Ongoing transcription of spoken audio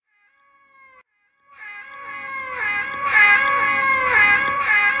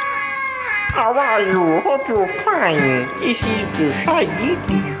How are you? Hope you're fine. This is the Shy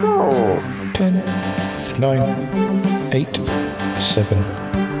Yeti Show. 10, 9, 8, 7,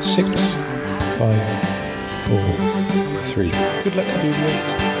 6, 5, 4, 3. Good luck, studio.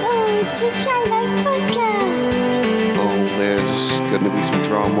 Oh, it's the Shy Life Podcast. Oh, there's going to be some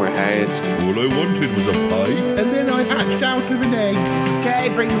drama ahead. All I wanted was a pie, and then I hatched out of an egg. Okay,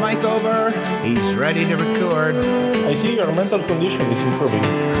 bring the mic over. He's ready to record. I see your mental condition is improving.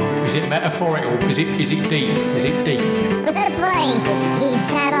 Is it metaphorical? Is it deep? Is it deep? Good boy. He's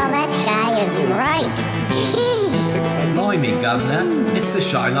not all that shy is right. Blimey, Governor. It's the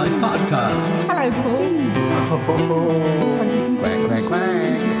Shy Life Podcast. Hello, Paul. Quack, quack,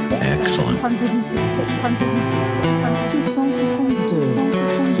 quack. Excellent. 662.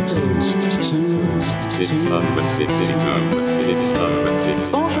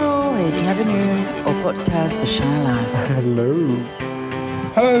 Bonjour et bienvenue au podcast The Shy Life. Hello.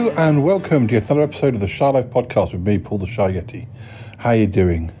 Hello and welcome to another episode of the Shy Life Podcast with me, Paul the Shy Yeti. How you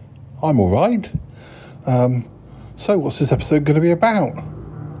doing? I'm all right. So what's this episode going to be about?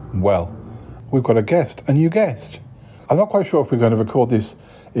 Well, we've got a new guest. I'm not quite sure if we're going to record this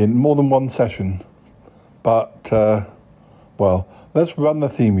in more than one session, but, well, let's run the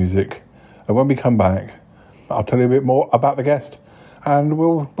theme music, and when we come back, I'll tell you a bit more about the guest, and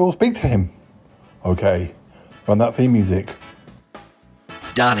we'll speak to him. Okay, run that theme music.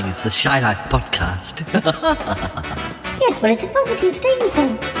 Darling, it's the Shy Life Podcast. Yeah, well, it's a positive thing, Paul.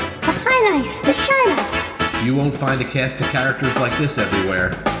 The High Life, the Shy Life. You won't find a cast of characters like this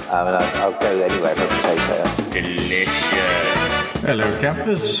everywhere. I'll go anywhere for a potato. Delicious. Hello,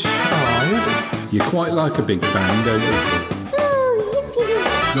 campers. How are you? You quite like a big bang, don't you? Oh,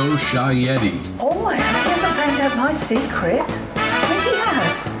 yippee. Go Shy Yeti. Oh, I haven't found out my secret. Maybe he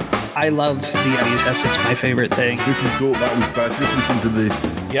has. I love the test. It's my favorite thing. If you thought that was bad, just listen to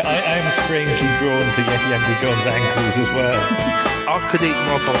this. Yeah, I'm strangely drawn to Yeti Uncle John's ankles as well. I could eat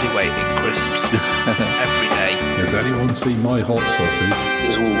more body weight in crisps every day. Has anyone seen my hot sausage?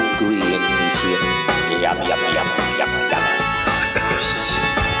 It's all gooey and meaty and yum, yum, yum, yum, yum.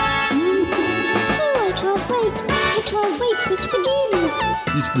 Oh, I can't wait for it to begin.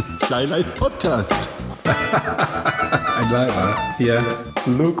 It's the Shy Life Podcast. I like that, yeah.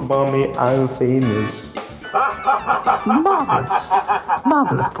 Look, mommy, I'm famous.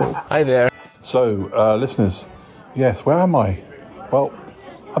 Marvellous, Paul. Hi there. So, listeners, yes, where am I? Well,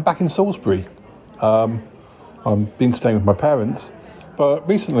 I'm back in Salisbury. I've been staying with my parents, but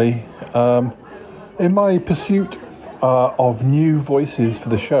recently, in my pursuit of new voices for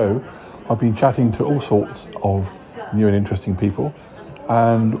the show, I've been chatting to all sorts of new and interesting people,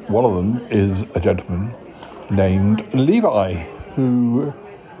 and one of them is a gentleman named Levi, who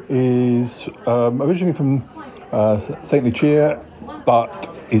is originally from St. Lucia, but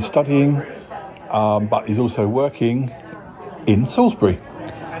is studying, but is also working in Salisbury.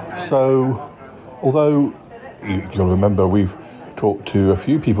 So, although you'll remember we've talked to a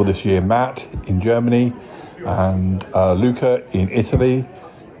few people this year, Matt in Germany, and Luca in Italy,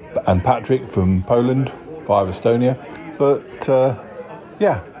 and Patrick from Poland via Estonia, but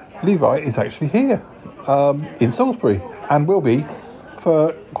yeah, Levi is actually here in Salisbury and will be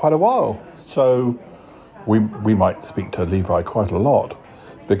for quite a while. So we might speak to Levi quite a lot,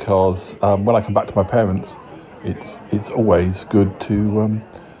 because when I come back to my parents, it's always good to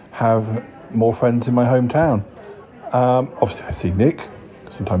have more friends in my hometown. Obviously I see Nick,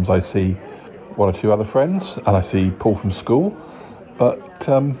 sometimes I see one or two other friends, and I see Paul from school, but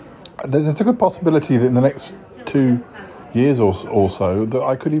there's a good possibility that in the next 2 years or so that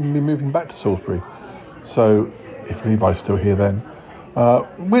I could even be moving back to Salisbury. So if Levi's still here then,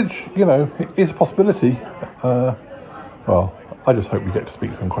 which, you know, is a possibility, well, I just hope we get to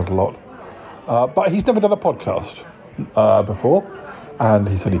speak to him quite a lot. But he's never done a podcast before, and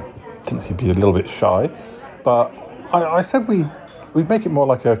he said he thinks he'd be a little bit shy, but I said we'd make it more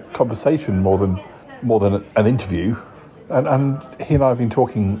like a conversation more than an interview, and he and I have been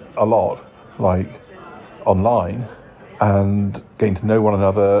talking a lot, like online, and getting to know one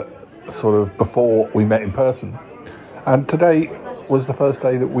another sort of before we met in person. And today was the first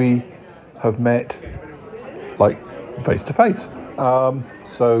day that we have met, like, face to face.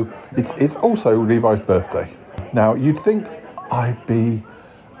 So it's also Levi's birthday. Now, you'd think I'd be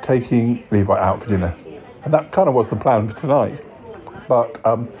taking Levi out for dinner, and that kind of was the plan for tonight. But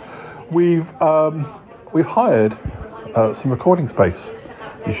we've hired some recording space,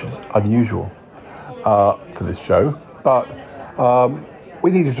 which is unusual for this show. But we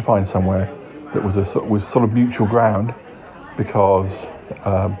needed to find somewhere that was sort of mutual ground, because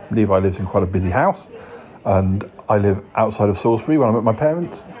Levi lives in quite a busy house, and I live outside of Salisbury when I'm at my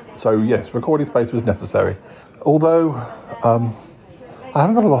parents'. So yes, recording space was necessary. Although I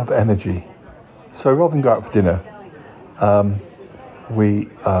haven't got a lot of energy, so rather than go out for dinner, we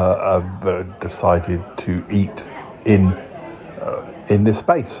have decided to eat in this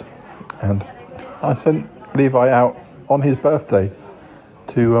space, and I sent Levi out on his birthday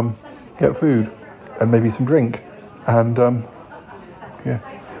to get food and maybe some drink, and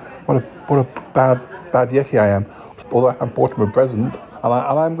what a bad Yeti I am. Although I bought him a present, and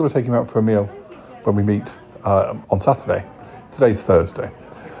I'm going to take him out for a meal when we meet on Saturday. Today's Thursday.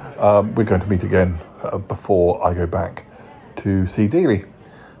 We're going to meet again before I go back to see Dealey.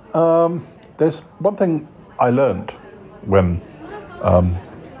 There's one thing I learned when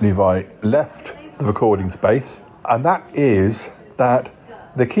Levi left the recording space, and that is that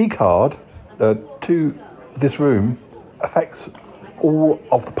the key card to this room affects all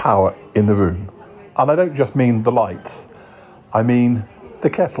of the power in the room. And I don't just mean the lights, I mean the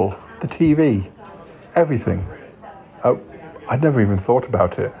kettle, the TV, everything. I'd never even thought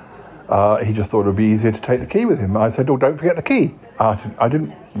about it. He just thought it would be easier to take the key with him. I said, oh, don't forget the key. I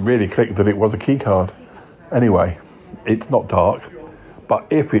didn't really click that it was a key card. Anyway, it's not dark, but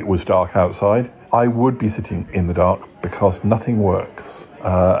if it was dark outside, I would be sitting in the dark because nothing works.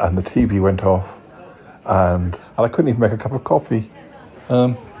 And the TV went off, and I couldn't even make a cup of coffee.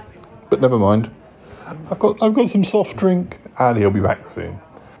 But never mind. I've got some soft drink, and he'll be back soon.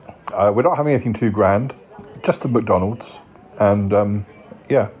 We're not having anything too grand, just the McDonald's, and and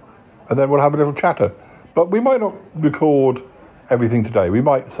then we'll have a little chatter. But we might not record everything today. We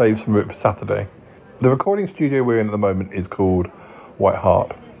might save some of it for Saturday. The recording studio we're in at the moment is called White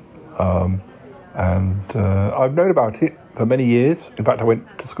Hart, and I've known about it for many years. In fact, I went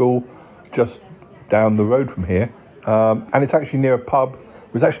to school just down the road from here, and it's actually near a pub.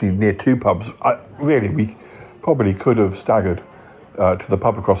 It was actually near two pubs. We probably could have staggered to the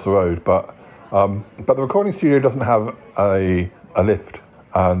pub across the road, but the recording studio doesn't have a lift,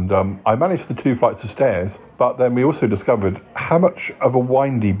 and I managed the 2 flights of stairs, but then we also discovered how much of a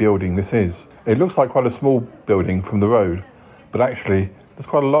windy building this is. It looks like quite a small building from the road, but actually there's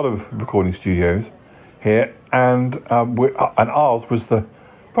quite a lot of recording studios here, and ours was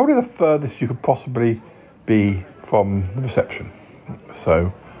probably the furthest you could possibly be from the reception.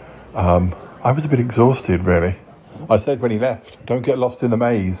 So I was a bit exhausted, really. I said when he left, don't get lost in the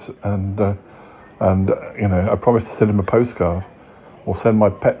maze, and I promised to send him a postcard or send my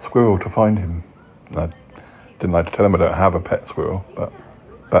pet squirrel to find him. I didn't like to tell him I don't have a pet squirrel,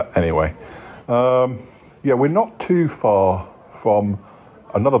 but anyway. We're not too far from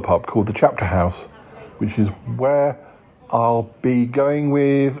another pub called the Chapter House, which is where I'll be going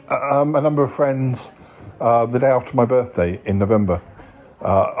with a number of friends the day after my birthday in November.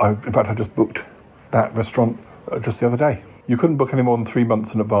 In fact, I just booked that restaurant just the other day. You couldn't book any more than 3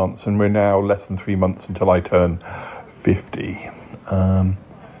 months in advance, and we're now less than 3 months until I turn 50. But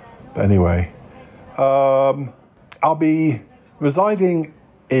anyway, I'll be residing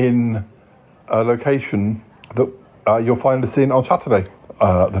in a location that you'll find us in on Saturday,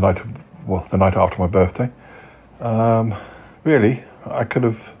 the night after my birthday. Really, I could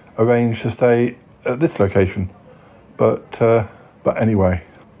have arranged to stay at this location, but anyway,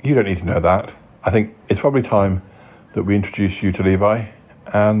 you don't need to know that. I think it's probably time that we introduce you to Levi,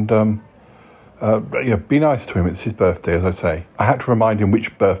 and be nice to him. It's his birthday, as I say. I had to remind him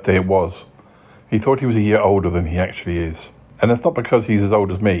which birthday it was. He thought he was a year older than he actually is, and that's not because he's as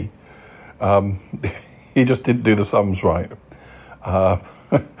old as me. He just didn't do the sums right. I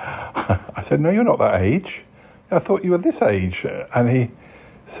said, no, you're not that age. I thought you were this age. And he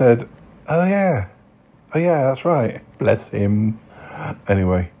said, oh yeah, that's right. Bless him.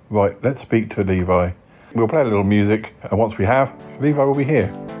 Anyway, right, let's speak to Levi. We'll play a little music, and once we have, Levi will be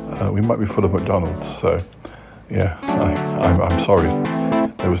here. We might be full of McDonald's, so yeah, I'm sorry.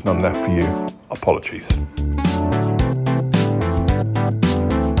 There was none left for you. Apologies.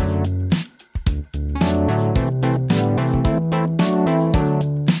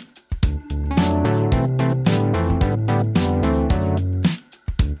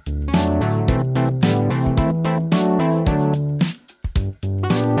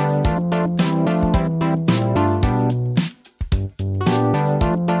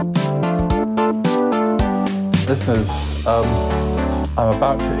 Listeners, I'm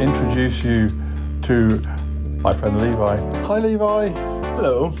about to introduce you to my friend Levi. Hi, Levi.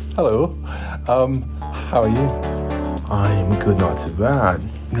 Hello. Hello. How are you? I'm good, not too bad.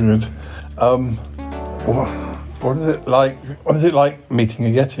 Good. What is it like? What is it like meeting a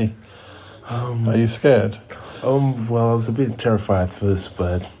Yeti? Are you scared? Well, I was a bit terrified at first,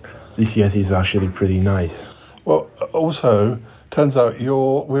 but this Yeti is actually pretty nice. Well, also, turns out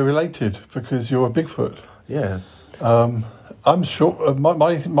we're related because you're a Bigfoot. Yeah. I'm short. My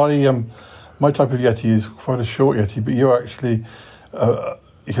type of Yeti is quite a short Yeti, but you're actually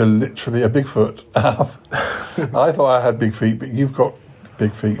you're literally a Bigfoot. I thought I had big feet, but you've got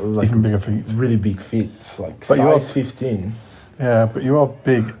big feet, like even bigger feet. Really big feet, like size 15. Yeah, but you are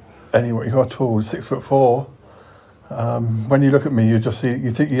big anyway. You are tall, 6'4". When you look at me, you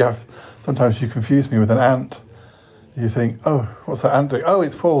think you have. Sometimes you confuse me with an ant. You think, oh, what's that ant doing? Oh,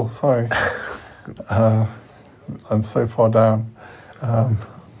 it's Paul. Sorry. I'm so far down,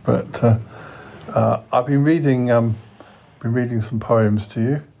 but I've been reading some poems to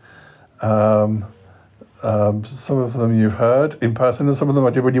you. Some of them you've heard in person, and some of them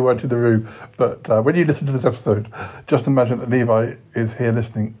I did when you weren't in the room. But when you listen to this episode, just imagine that Levi is here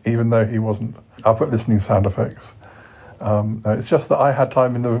listening, even though he wasn't. I'll put listening sound effects. It's just that I had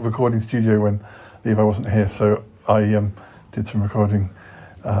time in the recording studio when Levi wasn't here, so I did some recording.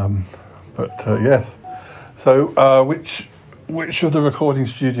 Yes. So, which of the recording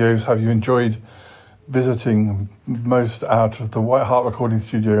studios have you enjoyed visiting most out of the White Hart recording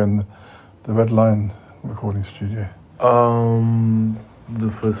studio and the Red Lion recording studio?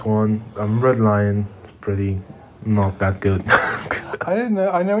 The first one, Red Lion, is pretty not that good. I didn't know.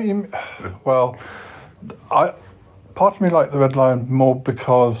 I know what you. Well, part of me liked the Red Lion more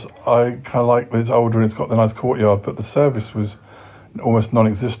because I kind of like that it's older and it's got the nice courtyard, but the service was almost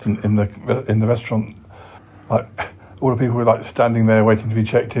non-existent in the restaurant. Like all the people were like standing there waiting to be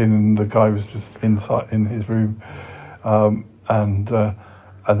checked in, and the guy was just inside in his room, and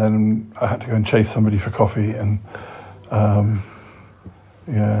then I had to go and chase somebody for coffee, and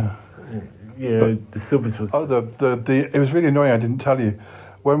yeah. But the service was. Oh, it was really annoying. I didn't tell you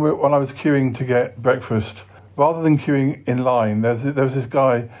when I was queuing to get breakfast. Rather than queuing in line, there was this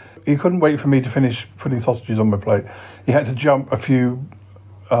guy. He couldn't wait for me to finish putting sausages on my plate. He had to jump a few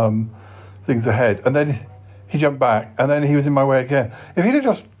things ahead, and then he jumped back, and then he was in my way again. If he'd have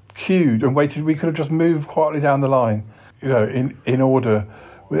just queued and waited, we could have just moved quietly down the line, in order,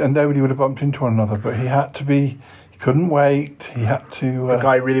 and nobody would have bumped into one another. But he had to be. He couldn't wait. He had to. The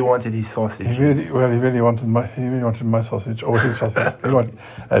guy really wanted his sausage. He really wanted my sausage or his sausage.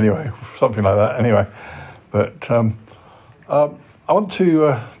 Anyway, something like that. Anyway, but I want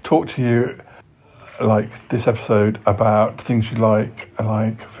to talk to you, like this episode, about things you like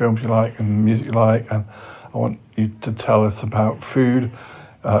films you like, and music you like, and I want you to tell us about food,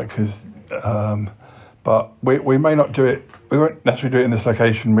 but we may not do it. We won't necessarily do it in this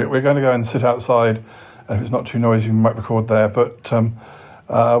location. We're going to go and sit outside, and if it's not too noisy, we might record there. But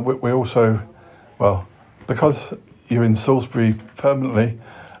we also, well, because you're in Salisbury permanently,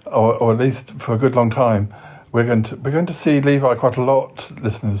 or at least for a good long time, we're going to see Levi quite a lot,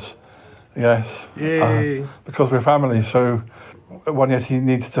 listeners. Yes. Yay. Because we're family, so one Yeti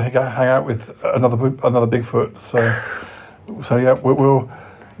needs to hang out with another Bigfoot. So yeah, we'll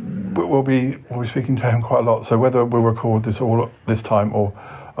be speaking to him quite a lot. So whether we'll record this all this time or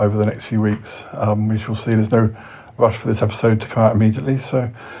over the next few weeks, we shall see. There's no rush for this episode to come out immediately, so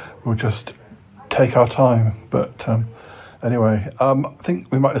we'll just take our time. But anyway, I think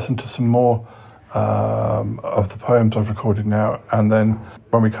we might listen to some more of the poems I've recorded now, and then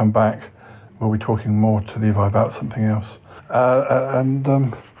when we come back, we'll be talking more to Levi about something else. And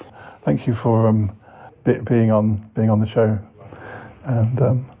thank you for being on the show, and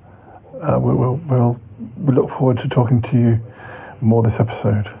we'll look forward to talking to you more this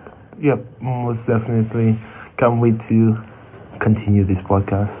episode. Yep, most definitely. Can't wait to continue this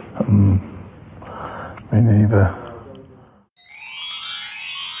podcast. Me neither.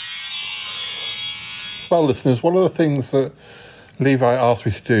 Well, listeners, one of the things that Levi asked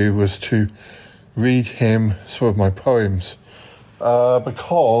me to do was to read him some of my poems,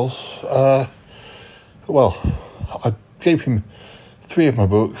 because, I gave him 3 of my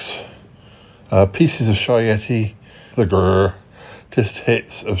books, Pieces of Shy Yeti, The Greatest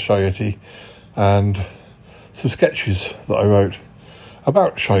Hits of Shy Yeti, and some sketches that I wrote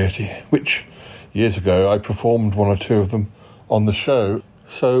about Shy Yeti, which years ago I performed 1 or 2 of them on the show.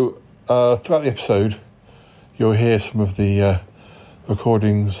 So throughout the episode, you'll hear some of the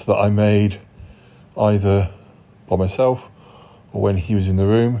recordings that I made either by myself or when he was in the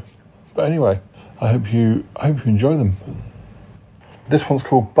room. But anyway, I hope you enjoy them. This one's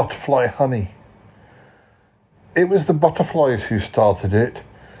called Butterfly Honey. It was the butterflies who started it.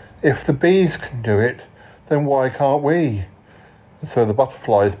 If the bees can do it, then why can't we? So the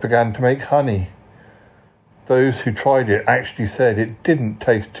butterflies began to make honey. Those who tried it actually said it didn't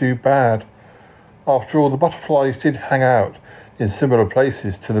taste too bad. After all, the butterflies did hang out in similar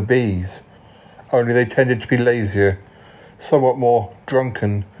places to the bees, only they tended to be lazier, somewhat more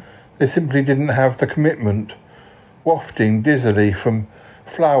drunken. They simply didn't have the commitment, wafting dizzily from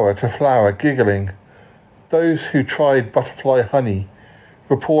flower to flower, giggling. Those who tried butterfly honey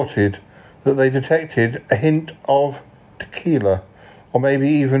reported that they detected a hint of tequila, or maybe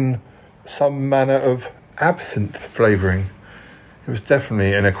even some manner of absinthe flavouring. It was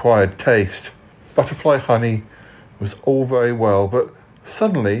definitely an acquired taste. Butterfly honey was all very well, but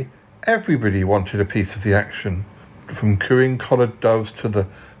suddenly everybody wanted a piece of the action, from cooing collared doves to the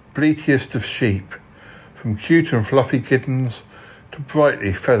bleatiest of sheep, from cute and fluffy kittens to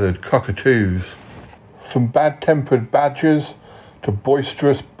brightly feathered cockatoos, from bad-tempered badgers to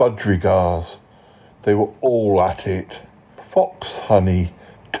boisterous budgerigars. They were all at it. Fox honey,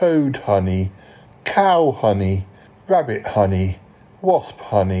 toad honey, cow honey, rabbit honey, wasp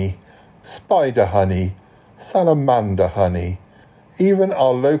honey, spider honey, salamander honey. Even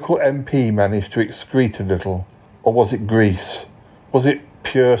our local MP managed to excrete a little. Or was it grease? Was it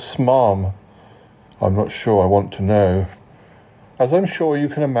pure smarm? I'm not sure I want to know. As I'm sure you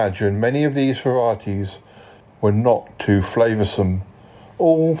can imagine, many of these varieties were not too flavoursome,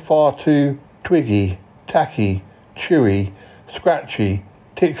 all far too twiggy, tacky, chewy, scratchy,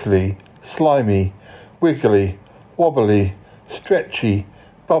 tickly, slimy, wiggly, wobbly, stretchy,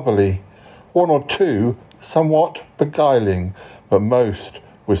 bubbly. One or two somewhat beguiling, but most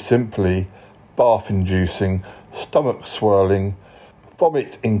were simply barf-inducing, stomach-swirling,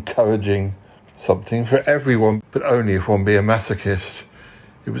 vomit-encouraging. Something for everyone, but only if one be a masochist.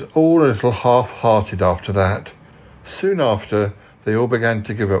 It was all a little half-hearted after that. Soon after, they all began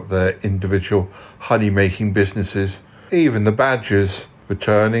to give up their individual honey-making businesses. Even the badgers,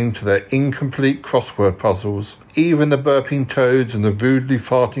 returning to their incomplete crossword puzzles. Even the burping toads and the rudely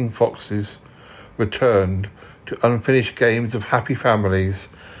farting foxes returned to unfinished games of happy families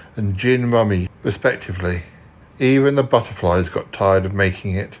and gin rummy, respectively. Even the butterflies got tired of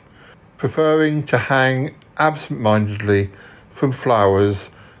making it, preferring to hang absent-mindedly from flowers,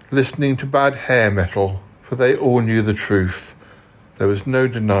 listening to bad hair metal, for they all knew the truth. There was no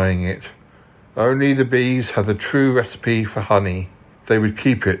denying it. Only the bees had the true recipe for honey. They would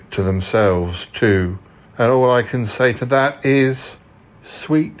keep it to themselves, too. And all I can say to that is,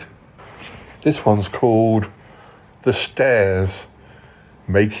 sweet. This one's called The Stairs,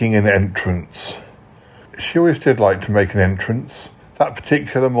 Making an Entrance. She always did like to make an entrance. That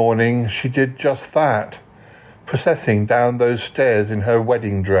particular morning, she did just that, processing down those stairs in her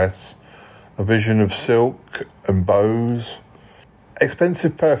wedding dress, a vision of silk and bows,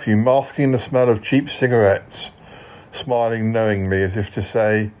 expensive perfume masking the smell of cheap cigarettes, smiling knowingly as if to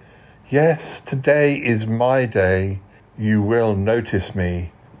say, yes, today is my day, you will notice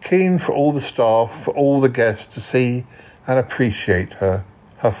me, keen for all the staff, for all the guests to see and appreciate her,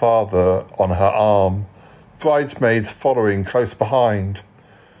 her father on her arm, bridesmaids following close behind,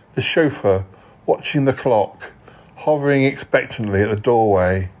 the chauffeur watching the clock, hovering expectantly at the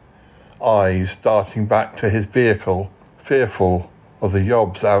doorway, eyes darting back to his vehicle, fearful of the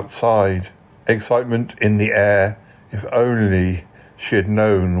yobs outside, excitement in the air, if only she had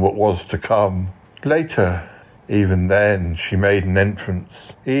known what was to come. Later, even then, she made an entrance.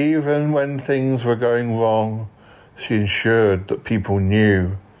 Even when things were going wrong, she ensured that people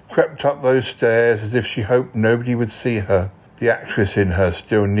knew, crept up those stairs as if she hoped nobody would see her. The actress in her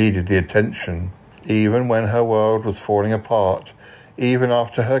still needed the attention, even when her world was falling apart, even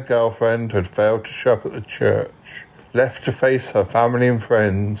after her girlfriend had failed to show up at the church, left to face her family and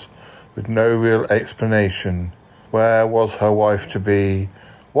friends with no real explanation. Where was her wife to be?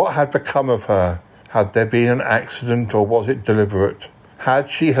 What had become of her? Had there been an accident, or was it deliberate? Had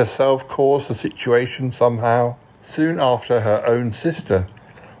she herself caused the situation somehow? Soon after, her own sister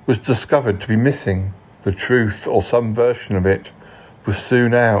was discovered to be missing. The truth, or some version of it, was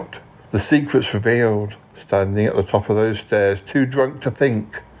soon out. The secrets revealed. Standing at the top of those stairs, too drunk to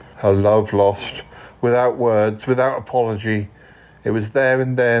think, her love lost, without words, without apology. It was there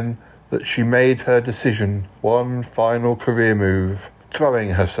and then that she made her decision, one final career move,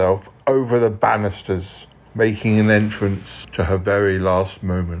 throwing herself over the banisters, making an entrance to her very last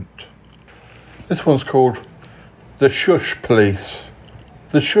moment. This one's called The Shush Police.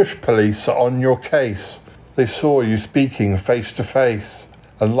 The Shush Police are on your case. They saw you speaking face to face,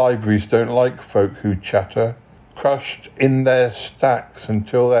 and libraries don't like folk who chatter, crushed in their stacks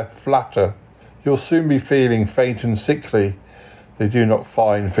until they're flatter. You'll soon be feeling faint and sickly. They do not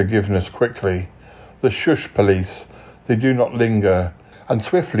find forgiveness quickly. The Shush Police, they do not linger, and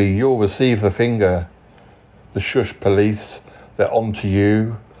swiftly you'll receive the finger. The Shush Police, they're on to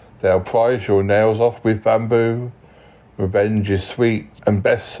you. They'll prise your nails off with bamboo. Revenge is sweet and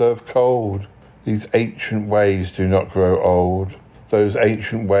best served cold. These ancient ways do not grow old. Those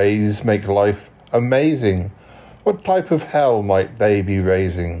ancient ways make life amazing. What type of hell might they be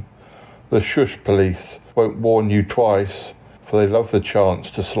raising? The shush police won't warn you twice, for they love the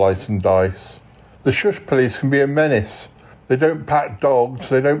chance to slice and dice. The shush police can be a menace. They don't pat dogs,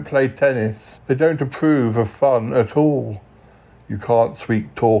 they don't play tennis. They don't approve of fun at all. You can't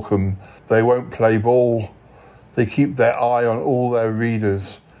sweet talk 'em, they won't play ball. They keep their eye on all their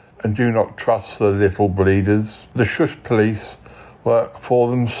readers and do not trust the little bleeders. The shush police work for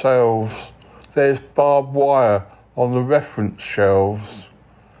themselves. There's barbed wire on the reference shelves.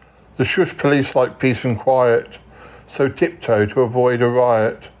 The shush police like peace and quiet, so tiptoe to avoid a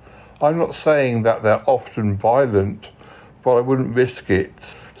riot. I'm not saying that they're often violent, but I wouldn't risk it,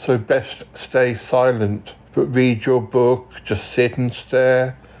 so best stay silent. But read your book, just sit and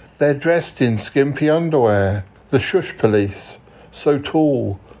stare. They're dressed in skimpy underwear. The shush police, so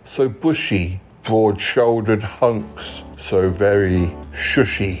tall, so bushy, broad-shouldered hunks, so very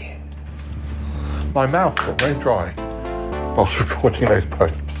shushy. My mouth got very dry whilst recording those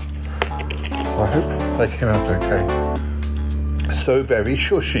poems. I hope they came out okay. So very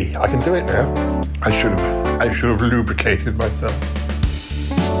shushy. I can do it now. I should have lubricated myself.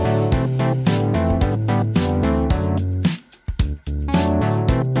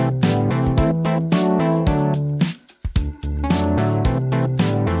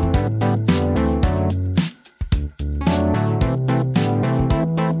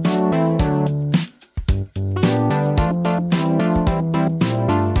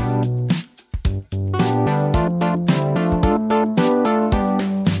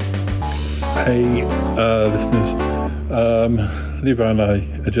 Hey, listeners, Levi and I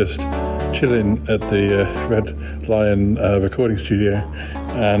are just chilling at the Red Lion recording studio,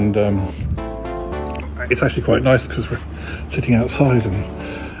 and it's actually quite nice because we're sitting outside, and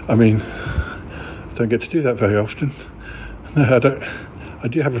I mean, I don't get to do that very often. No, I don't. I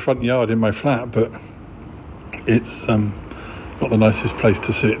do have a front yard in my flat, but it's not the nicest place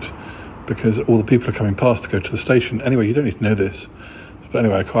to sit because all the people are coming past to go to the station. Anyway, you don't need to know this. But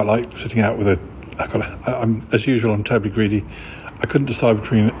anyway, I quite like sitting out with I'm as usual, I'm terribly greedy. I couldn't decide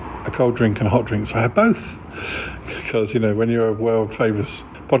between a cold drink and a hot drink, so I had both. Because, you know, when you're a world famous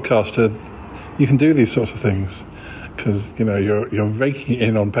podcaster, you can do these sorts of things. Because, you know, you're raking it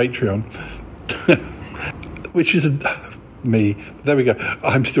in on Patreon. Which isn't me. But there we go.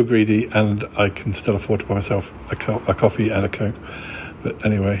 I'm still greedy and I can still afford to buy myself a coffee and a Coke. But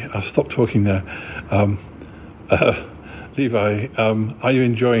anyway, I'll stop talking now. Levi, are you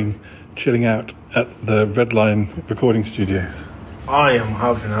enjoying chilling out at the Red Lion recording studios? I am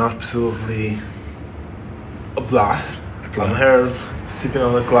having absolutely a blast. I'm here sipping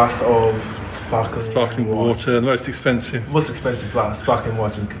on a glass of sparkling water. The most expensive sparkling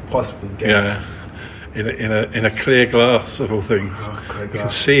water you could possibly get. Yeah, in a clear glass of all things. You can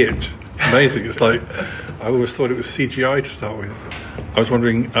see it. It's amazing. It's like I always thought it was CGI to start with. I was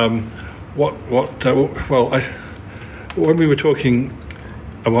wondering when we were talking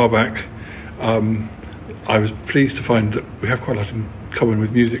a while back, I was pleased to find that we have quite a lot in common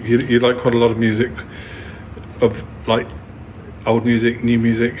with music. You like quite a lot of music, of like old music, new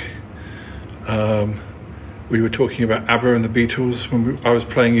music. We were talking about ABBA and the Beatles when I was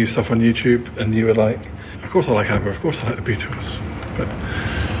playing you stuff on YouTube, and you were like, "Of course I like ABBA. Of course I like the Beatles."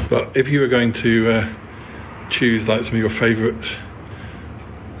 But if you were going to choose like some of your favourite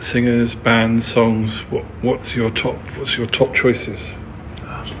singers, bands, songs, what's your top choices?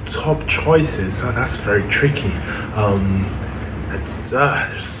 Top choices? Oh, that's very tricky.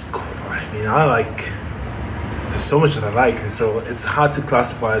 There's so much that I like, so it's hard to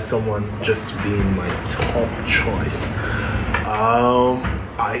classify as someone just being my top choice.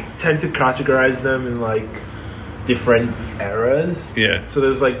 I tend to categorize them in like different eras. Yeah. So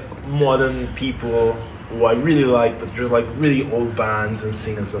there's like modern people who I really like, but there's like really old bands and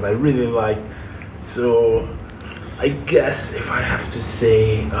singers that I really like. So I guess if I have to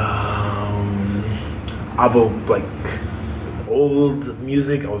say ABBA, like old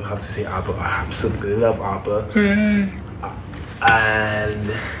music, I would have to say ABBA. I absolutely love ABBA. And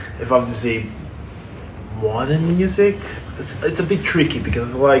if I have to say modern music, it's a bit tricky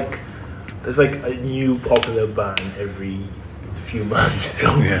because like there's like a new popular band every few months,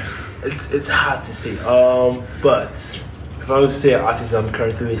 so yeah. It's hard to say. But if I was to say artists I'm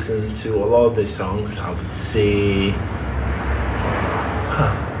currently listening to, a lot of their songs, I would say,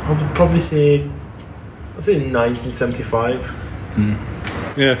 I would probably say, I'd say 1975.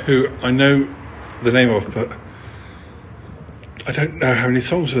 Yeah, who I know the name of, but I don't know how many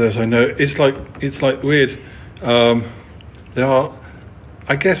songs of theirs I know. It's like weird. There are,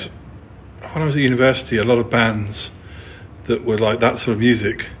 I guess, when I was at university, a lot of bands that were like that sort of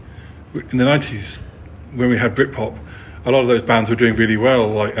music, in the 90s, when we had Britpop, a lot of those bands were doing really well,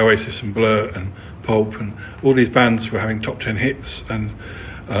 like Oasis and Blur and Pulp, and all these bands were having top 10 hits, and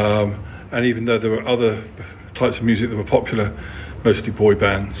even though there were other types of music that were popular, mostly boy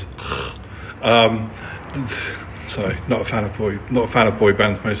bands. Sorry, not a fan of boy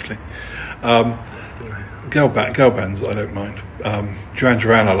bands mostly. Girl bands I don't mind. Duran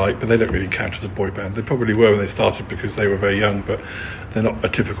Duran I like, but they don't really count as a boy band. They probably were when they started because they were very young, but they're not a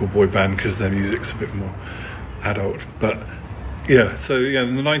typical boy band because their music's a bit more adult. But in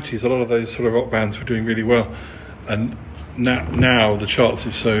the 90s, a lot of those sort of rock bands were doing really well, and now the charts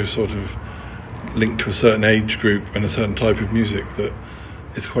is so sort of linked to a certain age group and a certain type of music that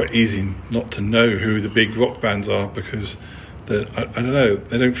it's quite easy not to know who the big rock bands are, because I don't know,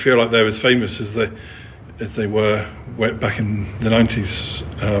 they don't feel like they're as famous as they were back in the 90s.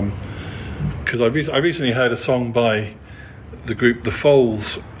 Because I recently heard a song by the group The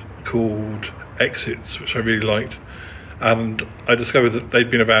Foals called Exits, which I really liked, and I discovered that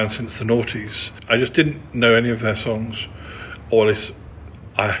they'd been around since the noughties. I just didn't know any of their songs, or at least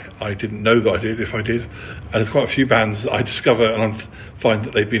I didn't know that I did, if I did. And there's quite a few bands that I discover and I find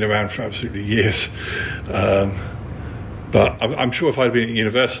that they've been around for absolutely years. But I'm sure if I'd been at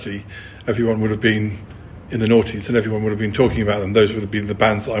university, everyone would have been in the noughties and everyone would have been talking about them. Those would have been the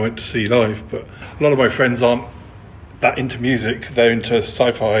bands that I went to see live. But a lot of my friends aren't that into music. They're into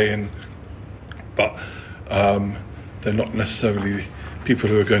sci-fi, but they're not necessarily people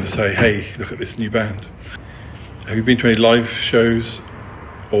who are going to say, hey, look at this new band. Have you been to any live shows,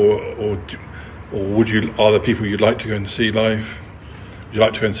 or are there people you'd like to go and see live? Would you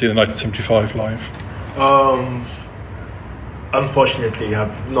like to go and see the 1975 live? Unfortunately,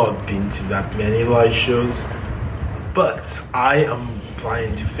 I've not been to that many live shows, but I am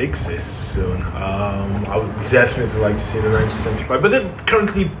planning to fix this soon. I would definitely like to see the 1975, but they're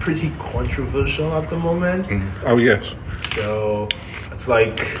currently pretty controversial at the moment. Oh yes. So it's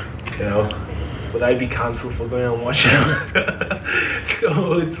like, would I be cancelled for going and watching it?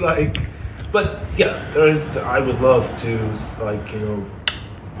 So it's like, but yeah, I would love to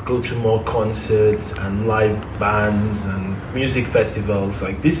go to more concerts and live bands and music festivals.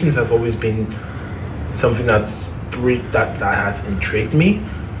 Like, these things have always been something that has intrigued me,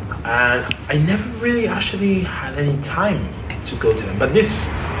 and I never really actually had any time to go to them. But this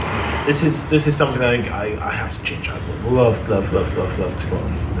is something I have to change. I would love to go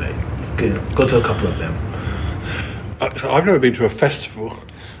and go to a couple of them. I've never been to a festival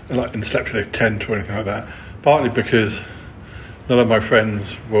like in Stepford tent or anything like that, partly because none of my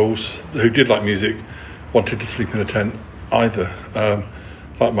friends who did like music wanted to sleep in a tent either.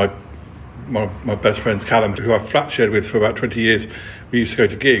 Like my best friends Callum, who I flat shared with for about 20 years, we used to go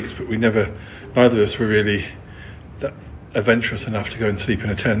to gigs, but neither of us were really that adventurous enough to go and sleep in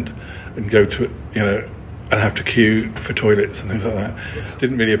a tent and go to and have to queue for toilets and things like that.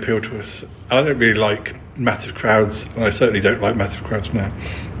 Didn't really appeal to us. And I don't really like massive crowds, and I certainly don't like massive crowds now.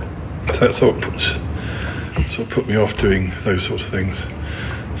 So it sort of put me off doing those sorts of things.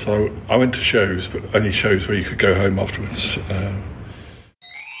 So I went to shows, but only shows where you could go home afterwards.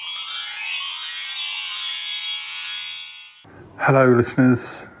 Hello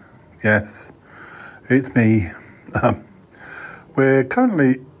listeners, yes, it's me. We're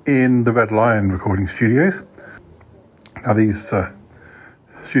currently in the Red Lion recording studios. Now these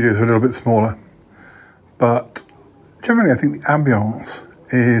studios are a little bit smaller, but generally I think the ambience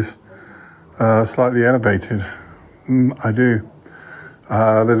is slightly elevated. I do.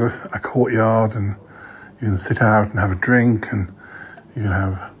 There's a courtyard, and you can sit out and have a drink, and you can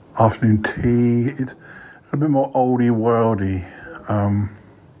have afternoon tea. It's a bit more oldie worldy.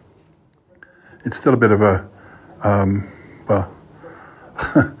 It's still a bit of a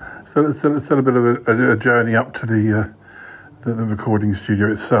still a bit of a journey up to the recording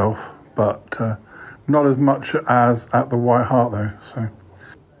studio itself, but not as much as at the White Hart though. So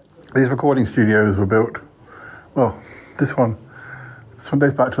these recording studios were built. Well, this one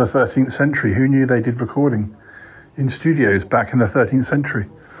dates back to the 13th century. Who knew they did recording in studios back in the 13th century?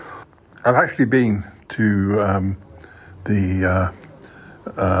 I've actually been to the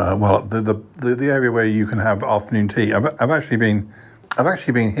area where you can have afternoon tea. I've actually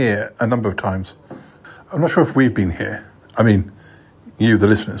been here a number of times. I'm not sure if we've been here. I mean, you, the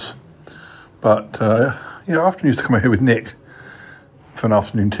listeners. But I often used to come here with Nick for an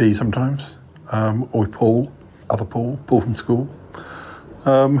afternoon tea sometimes, or with Paul from school.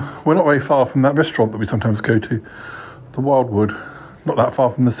 We're not very far from that restaurant that we sometimes go to, the Wildwood. Not that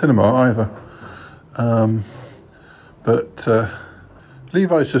far from the cinema either. But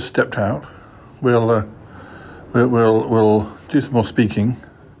Levi's just stepped out. We'll do some more speaking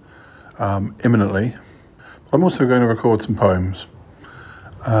imminently. I'm also going to record some poems.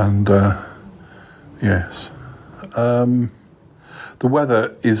 And yes, the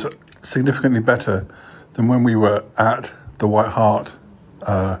weather is significantly better than when we were at the White Hart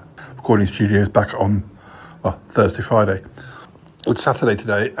recording studios back on Thursday, Friday. It's Saturday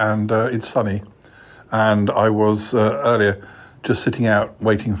today, and it's sunny. And I was earlier just sitting out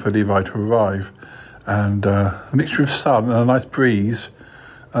waiting for Levi to arrive, and a mixture of sun and a nice breeze.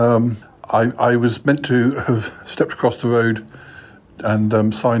 I was meant to have stepped across the road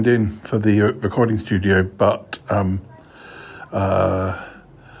and signed in for the recording studio, but I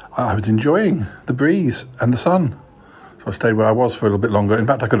was enjoying the breeze and the sun, so I stayed where I was for a little bit longer. In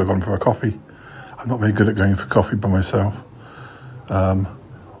fact, I could have gone for a coffee. I'm not very good at going for coffee by myself. I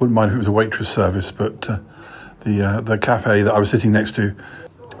wouldn't mind if it was a waitress service, but the cafe that I was sitting next to,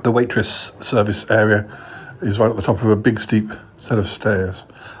 the waitress service area is right at the top of a big steep set of stairs.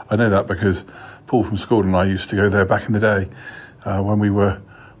 I know that because Paul from school and I used to go there back in the day when we were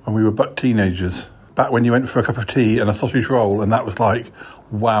but teenagers. Back when you went for a cup of tea and a sausage roll, and that was like,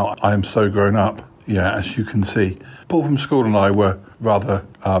 wow, I am so grown up. Yeah, as you can see. Paul from school and I were rather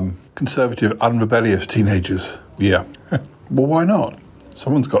conservative, unrebellious teenagers. Yeah. Well, why not?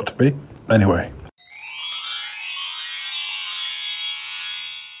 Someone's got to be. Anyway.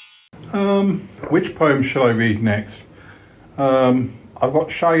 Which poem shall I read next? I've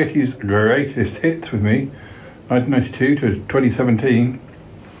got Shy Yeti's Greatest Hits with me, 1992 to 2017.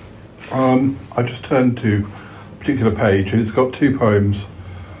 I just turned to a particular page and it's got two poems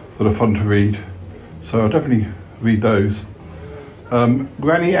that are fun to read, so I'll definitely read those.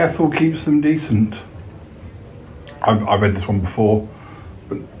 Granny Ethel Keeps Them Decent. I've read this one before,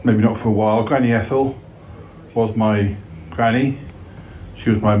 but maybe not for a while. Granny Ethel was my granny. She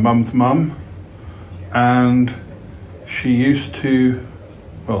was my mum's mum, and she used to,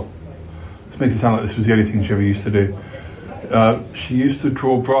 well, this makes it sound like this was the only thing she ever used to do. She used to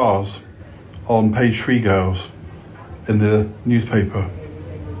draw bras on page 3 girls in the newspaper.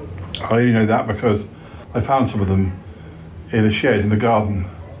 I only know that because I found some of them in a shed in the garden,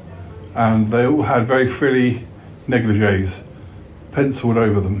 and they all had very frilly negligees penciled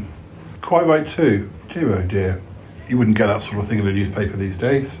over them. Quite right too. Dear oh dear. You wouldn't get that sort of thing in a newspaper these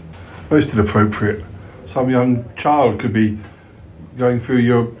days. Most inappropriate. Some young child could be going through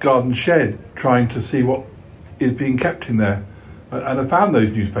your garden shed trying to see what is being kept in there, and I found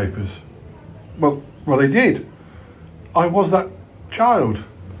those newspapers. Well, they did. I was that child.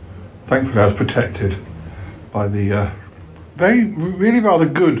 Thankfully I was protected by the really rather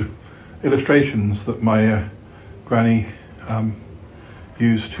good illustrations that my granny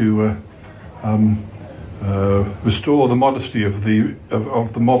used to restore the modesty of the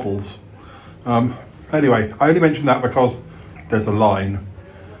models. Anyway, I only mention that because there's a line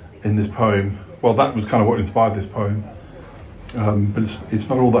in this poem. Well, that was kind of what inspired this poem, but it's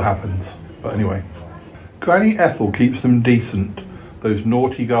not all that happens. But anyway, Granny Ethel keeps them decent, those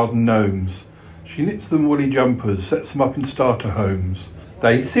naughty garden gnomes. She knits them woolly jumpers, sets them up in starter homes.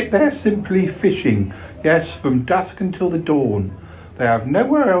 They sit there simply fishing, yes, from dusk until the dawn. They have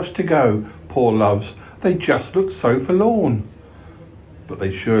nowhere else to go, poor loves, they just look so forlorn. But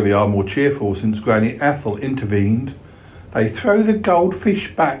they surely are more cheerful since Granny Ethel intervened. They throw the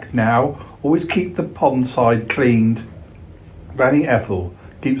goldfish back now, always keep the pond side cleaned. Granny Ethel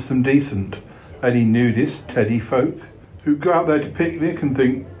keeps them decent, any nudist teddy folk who go out there to picnic and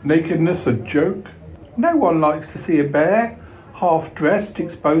think nakedness a joke. No one likes to see a bear, half-dressed,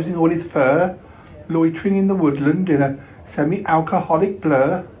 exposing all his fur, loitering in the woodland in a semi-alcoholic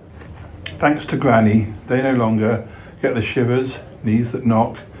blur. Thanks to Granny, they no longer get the shivers, knees that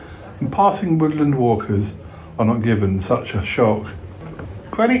knock, and passing woodland walkers are not given such a shock.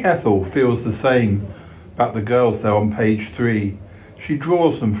 Granny Ethel feels the same about the girls there on page 3. She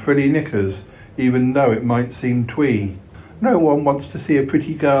draws them frilly knickers, even though it might seem twee. No one wants to see a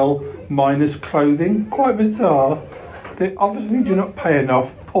pretty girl minus clothing, quite bizarre. They obviously do not pay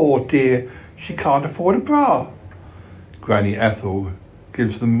enough, poor dear, she can't afford a bra. Granny Ethel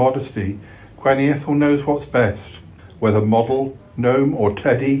gives them modesty. Granny Ethel knows what's best. Whether model, gnome or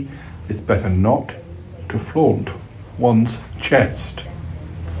teddy, it's better not to flaunt one's chest.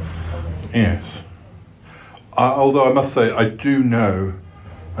 Yes. Although I must say, I do know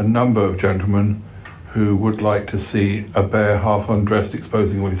a number of gentlemen who would like to see a bear half undressed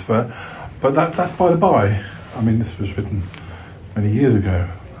exposing all his fur, but that's by the by. I mean, this was written many years ago.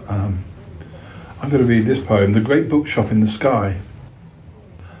 I'm going to read this poem, The Great Bookshop in the Sky.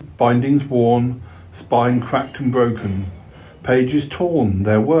 Bindings worn, spine cracked and broken, Pages torn,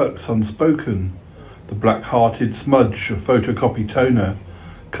 their works unspoken, the black-hearted smudge of photocopy toner,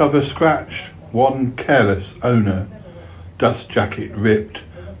 cover scratched, one careless owner, dust jacket ripped,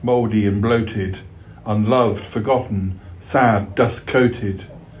 mouldy and bloated, unloved, forgotten, sad, dust-coated,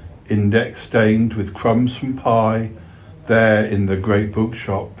 index stained with crumbs from pie, there in the great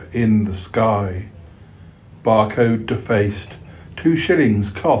bookshop, in the sky. Barcode defaced, 2 shillings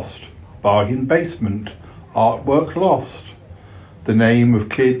cost, bargain basement, artwork lost. The name of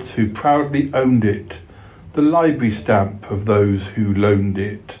kids who proudly owned it, the library stamp of those who loaned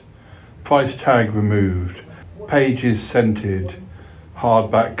it. Price tag removed, pages scented,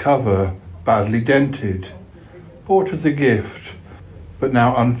 hardback cover badly dented. Bought as a gift, but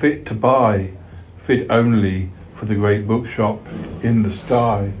now unfit to buy, fit only for the great bookshop in the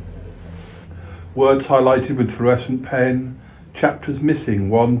sky. Words highlighted with fluorescent pen, chapters missing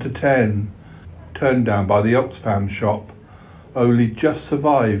 1 to 10. Turned down by the Oxfam shop, only just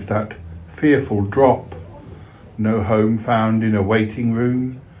survived that fearful drop. No home found in a waiting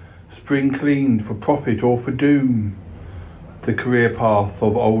room, spring cleaned for profit or for doom. The career path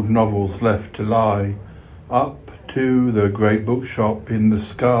of old novels left to lie, up to the great bookshop in the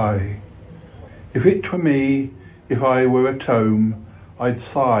sky. If it were me, if I were a tome, I'd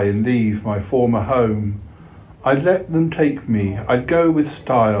sigh and leave my former home. I'd let them take me, I'd go with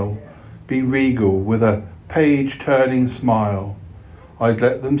style, be regal with a page-turning smile. I'd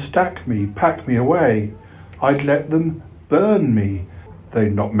let them stack me, pack me away. I'd let them burn me,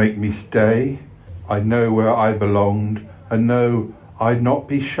 they'd not make me stay. I'd know where I belonged, and know I'd not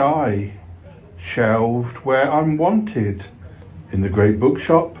be shy. Shelved where I'm wanted, in the great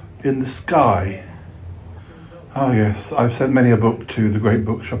bookshop in the sky. Ah yes, I've sent many a book to the great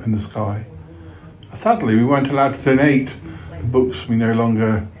bookshop in the sky. Sadly, we weren't allowed to donate the books we no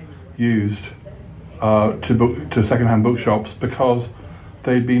longer used to second-hand bookshops because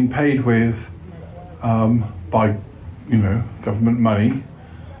they'd been paid with by government money,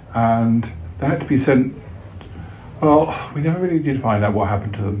 and they had to be sent. Well, we never really did find out what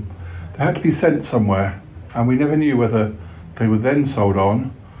happened to them. They had to be sent somewhere, and we never knew whether they were then sold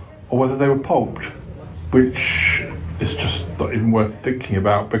on or whether they were pulped, which is just not even worth thinking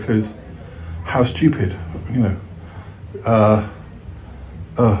about because how stupid,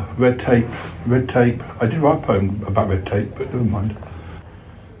 red tape. I did write a poem about red tape, but never mind.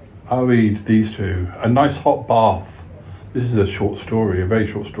 I'll read these two. A nice hot bath. This is a short story, a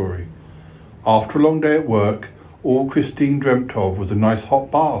very short story. After a long day at work, all Christine dreamt of was a nice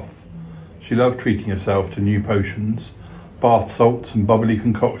hot bath. She loved treating herself to new potions, bath salts and bubbly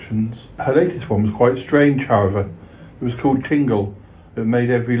concoctions. Her latest one was quite strange, however. It was called Tingle. It made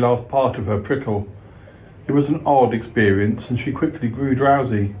every last part of her prickle. It was an odd experience, and she quickly grew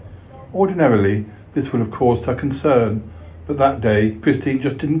drowsy. Ordinarily, this would have caused her concern, but that day, Christine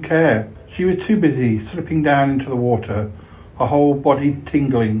just didn't care. She was too busy slipping down into the water, her whole body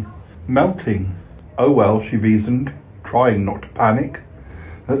tingling, melting. Oh well, she reasoned, trying not to panic.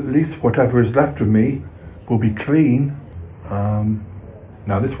 At least whatever is left of me will be clean.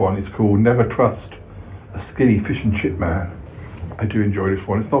 Now this one is called Never Trust a Skinny Fish and Chip Man. I do enjoy this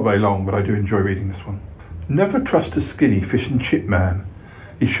one. It's not very long, but I do enjoy reading this one. Never trust a skinny fish and chip man.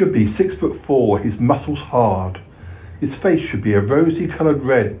 He should be 6'4", his muscles hard. His face should be a rosy coloured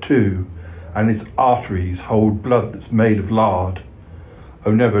red too, and his arteries hold blood that's made of lard.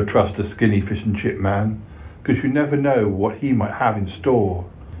 Oh, never trust a skinny fish and chip man, because you never know what he might have in store.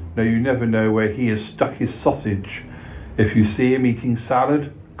 No, you never know where he has stuck his sausage. If you see him eating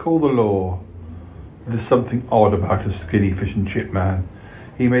salad, call the law. There's something odd about a skinny fish and chip man.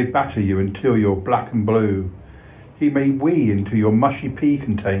 He may batter you until you're black and blue. He may wee into your mushy pea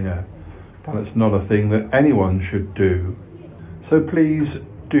container, but it's not a thing that anyone should do. So please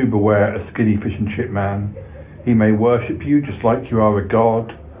do beware a skinny fish and chip man. He may worship you just like you are a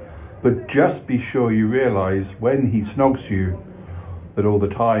god, but just be sure you realise when he snogs you that all the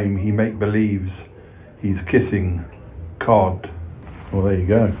time he make-believes he's kissing cod. Well, there you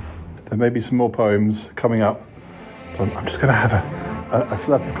go. There may be some more poems coming up. So I'm just going to have a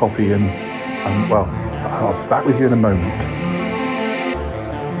slurp of coffee and well, I'll be back with you in a moment.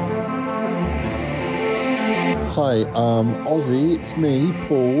 Hi, Ozzy, it's me,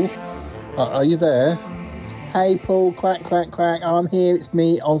 Paul. Are you there? Hey Paul, quack, quack, quack, I'm here, it's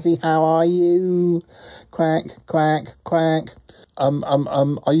me, Ozzy, how are you? Quack, quack, quack.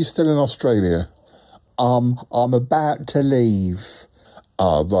 Are you still in Australia? I'm about to leave.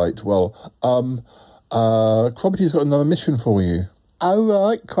 Ah, right, well, Crobbety's got another mission for you. Oh,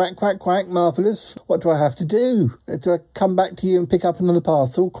 right, quack, quack, quack, marvellous. What do I have to do? Do I come back to you and pick up another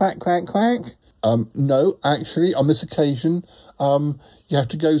parcel? Quack, quack, quack? No, actually, on this occasion, you have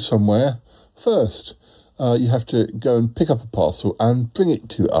to go somewhere first. You have to go and pick up a parcel and bring it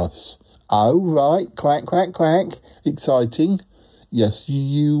to us. Oh, right. Quack, quack, quack. Exciting. Yes,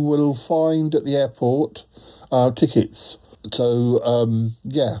 you will find at the airport tickets. So,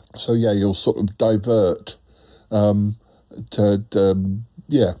 you'll sort of divert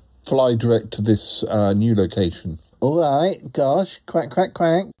fly direct to this new location. All right. Gosh. Quack, quack,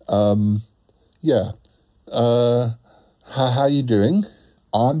 quack. How you doing?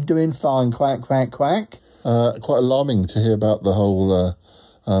 I'm doing fine. Quack, quack, quack. Quite alarming to hear about the whole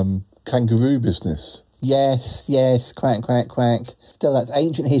kangaroo business. Yes, quack, quack, quack. Still, that's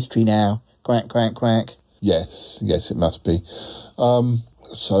ancient history now. Quack, quack, quack. Yes, it must be.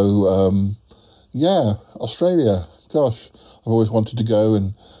 Australia. Gosh, I've always wanted to go,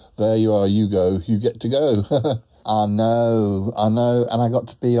 and there you are, you go, you get to go. I know, and I got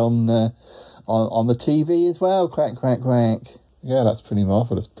to be on the TV as well. Quack, quack, quack. Yeah, that's pretty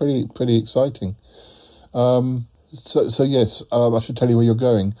marvellous. Pretty exciting. Yes, I should tell you where you're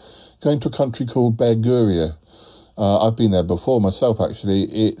going. Going to a country called Bulgaria. I've been there before myself, actually.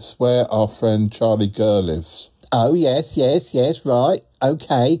 It's where our friend Charlie Gurr lives. Oh, yes, right.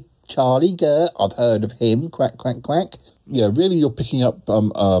 Okay, Charlie Gurr, I've heard of him. Quack, quack, quack. Yeah, really, you're picking up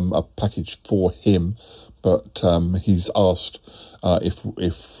a package for him, but he's asked if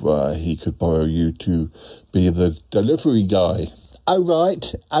he could borrow you to be the delivery guy. Oh,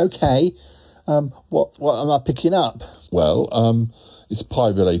 right, okay. What am I picking up? Well, it's pie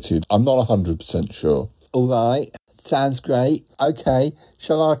related. I'm not 100% sure. All right, sounds great. Okay,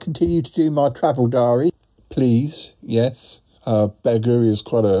 shall I continue to do my travel diary? Please, yes. Bulgaria is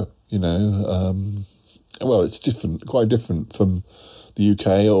quite a, it's different, quite different from the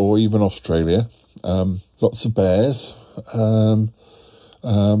UK or even Australia. Lots of bears.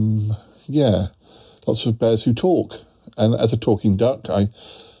 Lots of bears who talk. And as a talking duck, I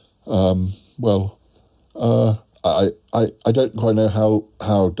don't quite know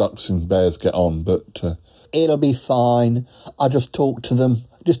how ducks and bears get on, but it'll be fine. I just talk to them,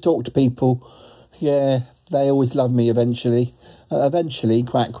 just talk to people. Yeah, they always love me eventually.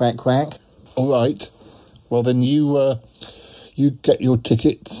 Quack, quack, quack. All right. Well, then you get your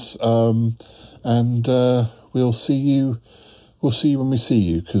tickets, and we'll see you. We'll see you when we see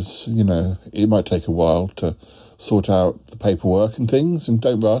you, because it might take a while to sort out the paperwork and things, and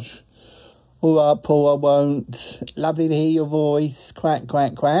don't rush. All right, Paul, I won't. Lovely to hear your voice. Quack,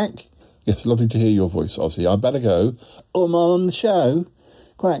 quack, quack. Yes, lovely to hear your voice, Ozzy. I better go. Oh, am I on the show?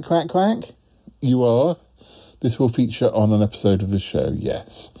 Quack, quack, quack. You are. This will feature on an episode of the show,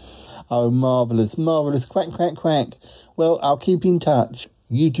 yes. Oh, marvellous. Quack, quack, quack. Well, I'll keep in touch.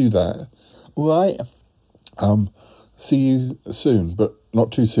 You do that. All right. See you soon, but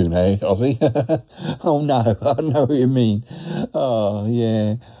not too soon, eh, Ozzy? Oh, no. I know what you mean. Oh,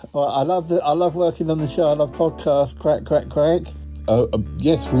 yeah. Well, I love working on the show. I love podcasts. Quack, quack, quack. Oh,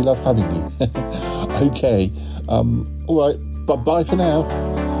 yes, we love having you. Okay. All right. Bye for now.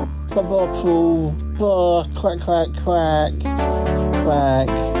 Bye-bye, Paul. Bye. Quack, quack, quack. Quack.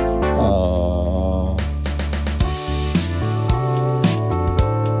 Oh.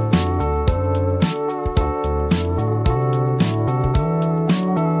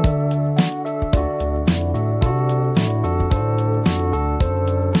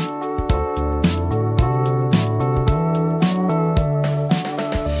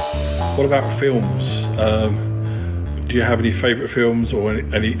 What about films? Do you have any favourite films or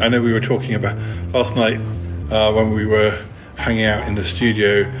any? I know we were talking about last night when we were hanging out in the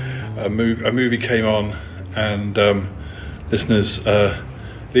studio. A movie came on, and listeners,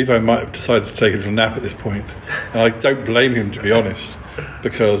 Levi might have decided to take a little nap at this point, and I don't blame him, to be honest,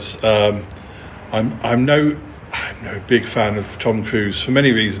 because I'm no big fan of Tom Cruise for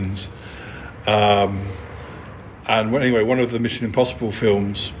many reasons. And anyway, one of the Mission Impossible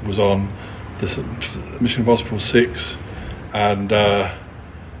films was on, this Mission Impossible 6, and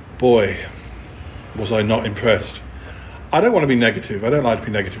boy, was I not impressed. I don't want to be negative. I don't like to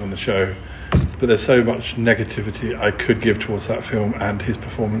be negative on the show, but there's so much negativity I could give towards that film and his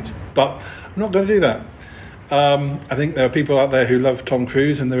performance. But I'm not going to do that. I think there are people out there who love Tom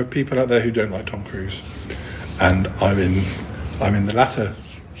Cruise, and there are people out there who don't like Tom Cruise, and I'm in the latter.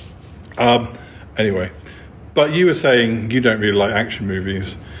 Anyway. But you were saying you don't really like action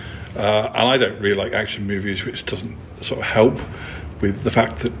movies, and I don't really like action movies, which doesn't sort of help with the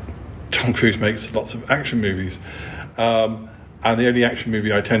fact that Tom Cruise makes lots of action movies. And the only action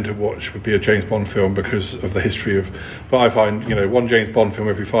movie I tend to watch would be a James Bond film because of the history of. But I find one James Bond film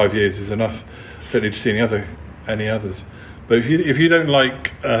every 5 years is enough. Don't need to see any others. But if you don't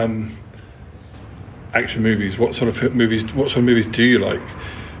like action movies, what sort of movies do you like?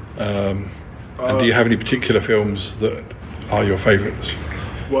 And do you have any particular films that are your favourites?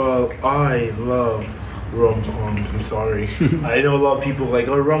 Well, I love rom-coms. I'm sorry. I know a lot of people like,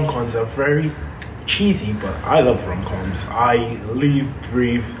 oh, rom-coms are very cheesy, but I love rom-coms. I live,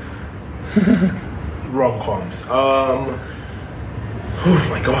 breathe rom-coms. Oh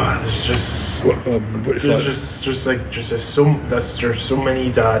my God, there's just so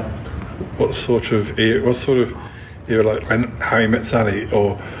many that. What sort of era, like How You Met Sally,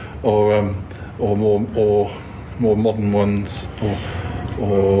 or more modern ones,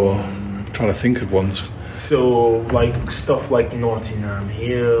 or trying to think of ones. So like stuff like Nottingham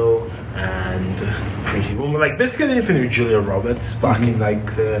Hill and Pretty Woman, like basically anything with Julia Roberts back in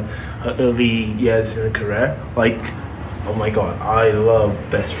like the early years in her career. Like, oh my God, I love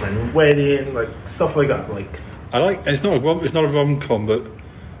Best Friend Wedding, like stuff like that. Like, I like. It's not a rom-com, but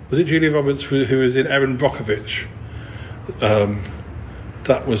was it Julia Roberts who was in Erin Brockovich?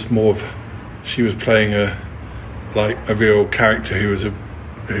 That was more of, she was playing a real character who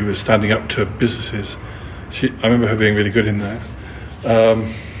was standing up to businesses. I remember her being really good in that.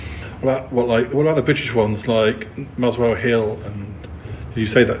 What about the British ones like Muswell Hill? And did you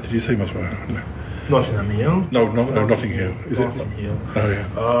say Muswell Hill? No. Nottingham Hill? No, Notting Hill. Is Notting it? Hill. Oh yeah.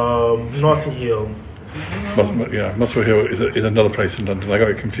 Notting Hill. Muswell Hill is another place in London. I got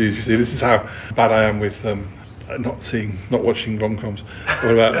it confused. You see, this is how bad I am with not watching rom-coms.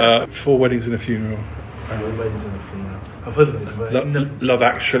 What about Four Weddings and a Funeral? Four Weddings and a Funeral. I've heard of this. Love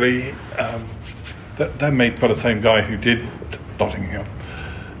Actually. They're made by the same guy who did Notting Hill,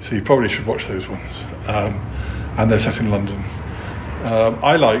 so you probably should watch those ones. And they're set in London.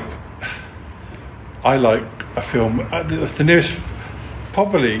 I like a film. The nearest,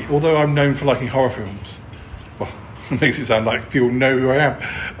 probably, although I'm known for liking horror films. Well, it makes it sound like people know who I am.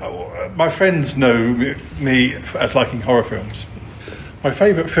 My friends know me as liking horror films. My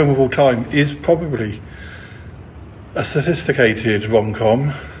favourite film of all time is probably a sophisticated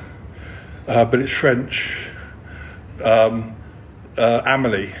rom-com. But it's French.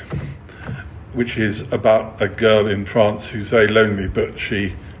 Amélie, which is about a girl in France who's very lonely, but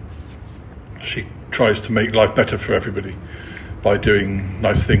she tries to make life better for everybody by doing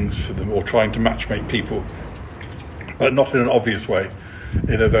nice things for them, or trying to matchmake people, but not in an obvious way,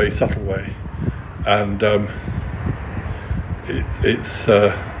 in a very subtle way. And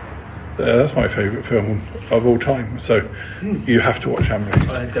that's my favourite film of all time. So you have to watch Amélie.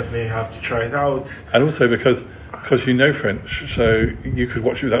 I definitely have to try it out. And also because you know French, so you could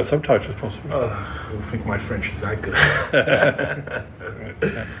watch it without subtitles possibly. I don't think my French is that good.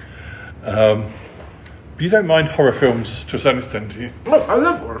 You don't mind horror films to a certain extent, do you? Oh, I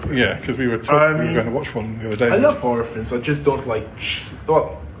love horror films. Yeah, because we were going to watch one the other day. I love horror films. I just don't like.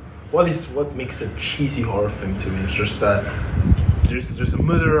 What makes a cheesy horror film to me is just that there's a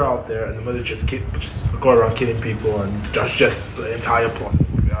murderer out there, and the murderer just go around killing people, and that's just the entire plot.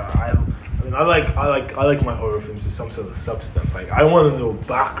 I like my horror films with some sort of substance. Like, I want to know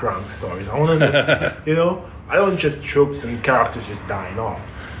background stories. I want to know, I don't just tropes and characters just dying off.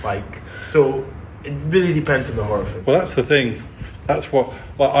 Like, so it really depends on the horror film. Well, that's the thing. That's what.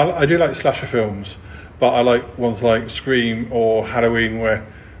 Well, I do like slasher films, but I like ones like Scream or Halloween, where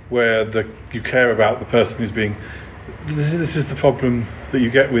you care about the person who's being. This is the problem that you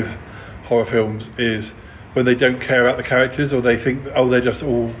get with horror films, is when they don't care about the characters, or they think, they're just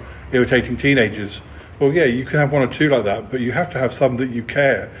all irritating teenagers. Well, yeah, you can have one or two like that, but you have to have some that you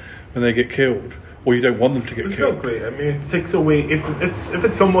care when they get killed, or you don't want them to get killed. Exactly. I mean, it takes away, if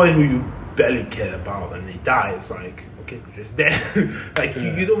it's someone who you barely care about and they die, it's like, okay, they're just dead. Like,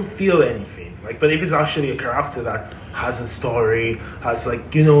 you don't feel anything. Like, but if it's actually a character that has a story, has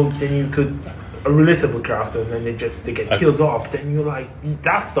then you could, a relatable character, and then they get killed off, then you're like,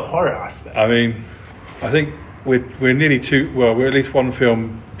 that's the horror aspect. I mean, I think we're nearly we're at least one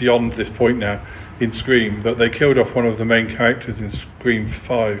film beyond this point now in Scream, but they killed off one of the main characters in Scream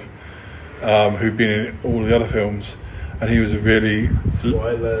 5, who'd been in all the other films, and he was a really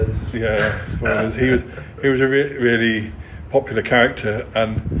spoilers. Yeah, spoilers. He was a really popular character,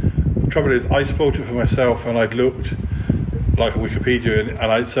 and the trouble is, I spoiled it for myself, and I'd looked like a Wikipedia,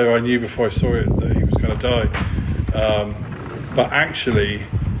 and so I knew before I saw it that he was going to die. But actually,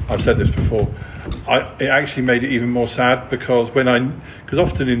 I've said this before, it actually made it even more sad, because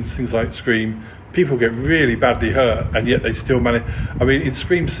often in things like Scream, people get really badly hurt, and yet they still manage. I mean, in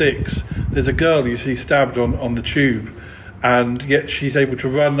Scream 6, there's a girl you see stabbed on the tube, and yet she's able to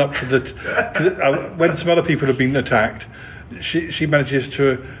run up to when some other people have been attacked, she manages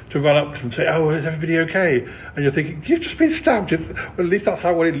to run up to them and say, "Oh, is everybody okay?" And you're thinking, you've just been stabbed. Well, at least that's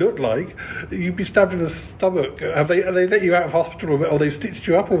what it looked like. You'd be stabbed in the stomach. Have they let you out of hospital, or they've stitched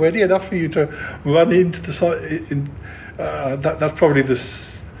you up already enough for you to run into the site? That's probably the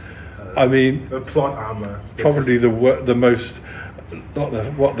plot armor. Probably the most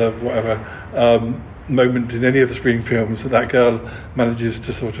moment in any of the Scream films that girl manages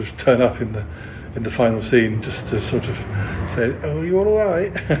to sort of turn up in the final scene, just to sort of say, "Oh, you all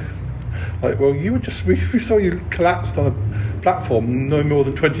right?" Like, well, we saw you collapsed on a platform no more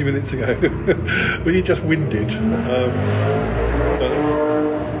than 20 minutes ago. Were you just winded?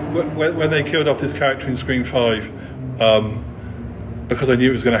 But when they killed off this character in Scream 5, because I knew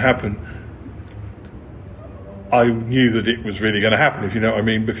it was going to happen, I knew that it was really going to happen, if you know what I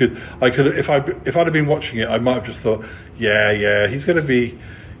mean, because I could, if I'd have been watching it, I might have just thought, yeah, he's going to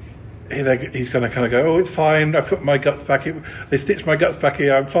kind of go, "Oh, it's fine, I put my guts back in, they stitched my guts back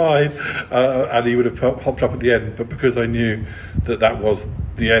here, I'm fine," and he would have popped up at the end. But because I knew that was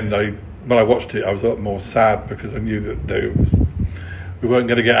the end, when I watched it, I was a lot more sad, because I knew that we weren't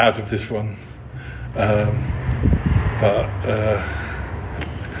going to get out of this one. But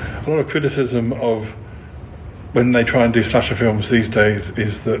a lot of criticism of when they try and do slasher films these days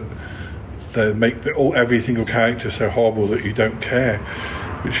is that they make every single character so horrible that you don't care,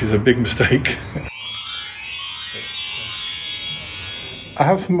 which is a big mistake. I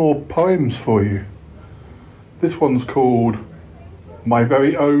have some more poems for you. This one's called My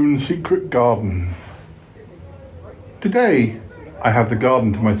Very Own Secret Garden. Today I have the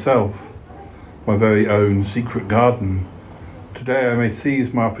garden to myself, my very own secret garden. Today I may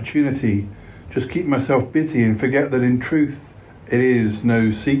seize my opportunity, just keep myself busy and forget that in truth it is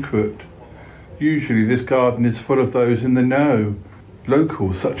no secret. Usually this garden is full of those in the know,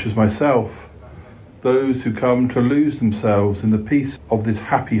 locals such as myself, those who come to lose themselves in the peace of this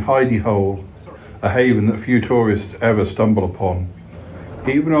happy hidey hole, a haven that few tourists ever stumble upon.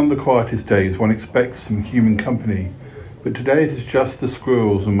 Even on the quietest days one expects some human company, but today it is just the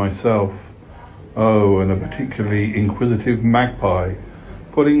squirrels and myself. Oh, and a particularly inquisitive magpie,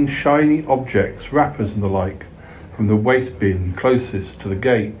 pulling shiny objects, wrappers and the like, from the waste bin closest to the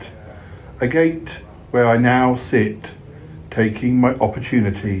gate. A gate where I now sit, taking my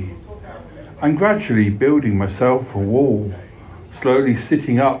opportunity. I'm gradually building myself a wall, slowly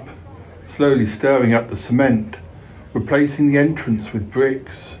sitting up, slowly stirring up the cement, replacing the entrance with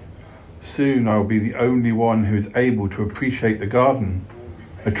bricks. Soon I'll be the only one who is able to appreciate the garden,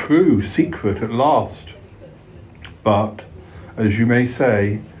 a true secret at last. But, as you may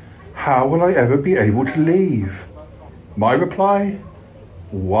say, how will I ever be able to leave? My reply?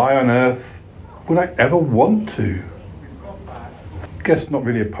 Why on earth would I ever want to? I guess not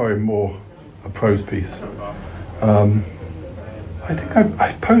really a poem, more a prose piece. I think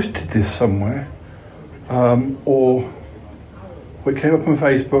I posted this somewhere, or it came up on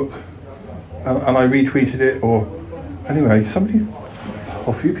Facebook, and I retweeted it, or anyway, somebody,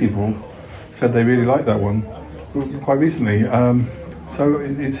 or a few people said they really liked that one quite recently, so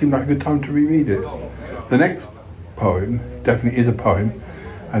it seemed like a good time to reread it. The next poem definitely is a poem,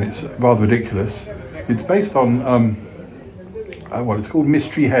 and it's rather ridiculous. It's based on it's called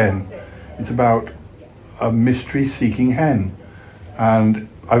Mystery Hen. It's about a mystery-seeking hen, and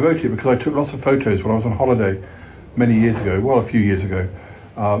I wrote it because I took lots of photos when I was on holiday many years ago, well, a few years ago,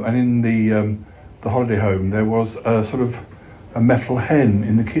 and in the holiday home there was a sort of a metal hen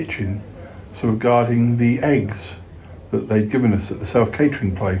in the kitchen, sort of guarding the eggs that they'd given us at the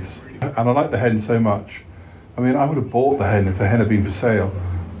self-catering place. And I liked the hen so much. I mean, I would have bought the hen if the hen had been for sale,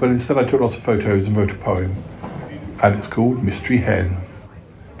 but instead I took lots of photos and wrote a poem, and it's called Mystery Hen.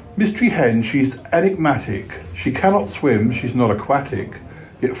 Mystery Hen, she's enigmatic. She cannot swim, she's not aquatic,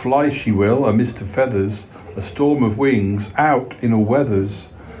 yet fly she will, a mist of feathers, a storm of wings, out in all weathers.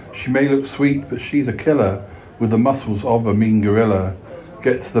 She may look sweet, but she's a killer, with the muscles of a mean gorilla,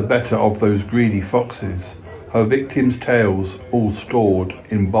 gets the better of those greedy foxes, her victims' tails all stored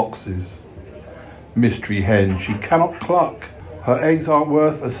in boxes. Mystery Hen, she cannot cluck, her eggs aren't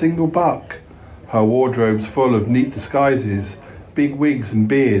worth a single buck, her wardrobe's full of neat disguises, big wigs and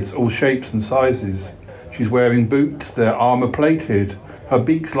beards, all shapes and sizes. She's wearing boots, they're armour-plated, her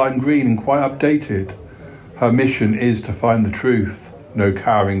beak's lime green and quite updated. Her mission is to find the truth, no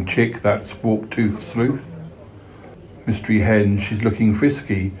cowering chick, that warp-toothed sleuth. Mystery Hen, she's looking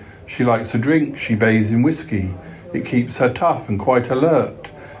frisky, she likes a drink, she bathes in whiskey. It keeps her tough and quite alert,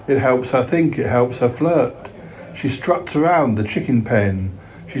 it helps her think, it helps her flirt. She struts around the chicken pen,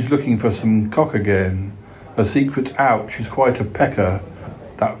 she's looking for some cock again. Her secret's out, she's quite a pecker,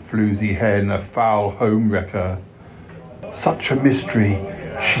 that floozy hen, a foul home wrecker. Such a mystery,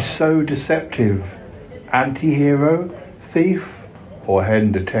 she's so deceptive. Anti-hero, thief, or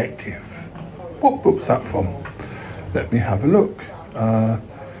hen detective? What book's that from? Let me have a look.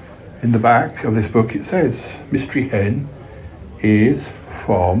 In the back of this book it says Mystery Hen is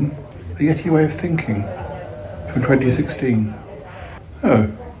from The Yeti Way of Thinking from 2016. Oh.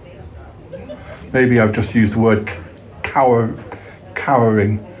 Maybe I've just used the word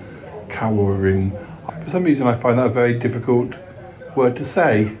cowering. For some reason I find that a very difficult word to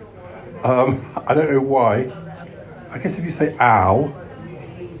say. I don't know why. I guess if you say ow,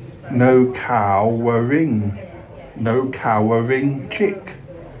 no cowering chick.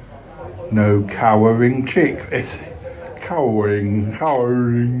 No cowering chick. It's cowering. I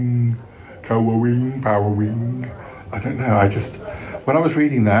don't know. When I was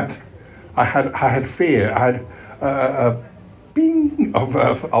reading that, I had fear. I had a bing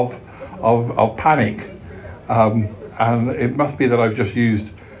of panic, and it must be that I've just used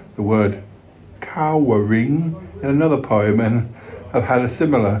the word cowering in another poem and have had a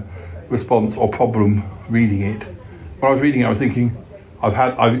similar response or problem reading it. When I was reading it, I was thinking,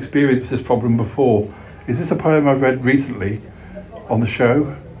 I've experienced this problem before. Is this a poem I've read recently on the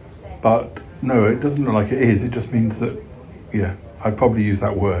show? But no, it doesn't look like it is. It just means that, yeah, I'd probably use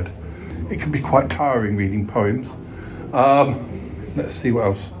that word. It can be quite tiring reading poems. Let's see what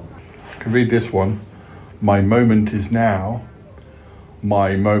else. I can read this one. My moment is now.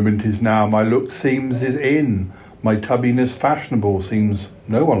 My moment is now. My look seems is in. My tubbiness fashionable, seems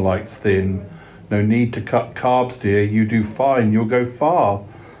no one likes thin. No need to cut carbs, dear. You do fine. You'll go far.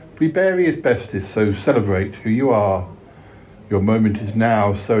 We bury is bestest, so celebrate who you are. Your moment is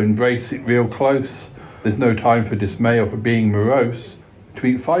now, so embrace it real close. There's no time for dismay or for being morose. To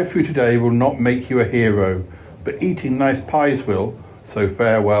eat 5 food a day will not make you a hero, but eating nice pies will, so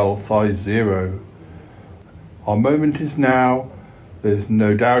farewell, size 0. Our moment is now, there's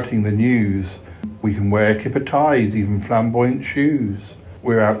no doubting the news. We can wear kipper ties, even flamboyant shoes.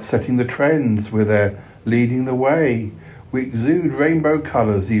 We're out setting the trends, we're there leading the way. We exude rainbow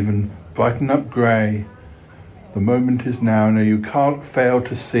colours, even brighten up grey. The moment is now, no, you can't fail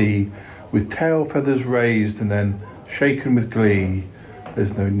to see, with tail feathers raised and then shaken with glee.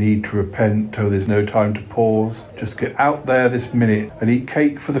 There's no need to repent, oh, there's no time to pause. Just get out there this minute and eat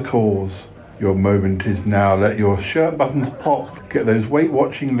cake for the cause. Your moment is now, let your shirt buttons pop. Get those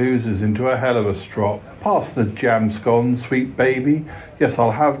weight-watching losers into a hell of a strop. Pass the jam scones, sweet baby. Yes,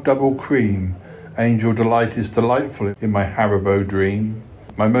 I'll have double cream. Angel delight is delightful in my Haribo dream.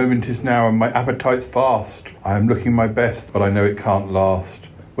 My moment is now and my appetite's vast. I am looking my best, but I know it can't last.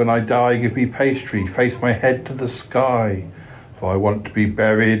 When I die, give me pastry, face my head to the sky. For I want to be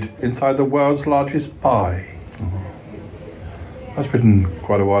buried inside the world's largest pie. That's written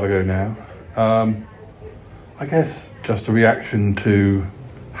quite a while ago now. I guess just a reaction to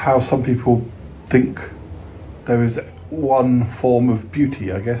how some people think there is one form of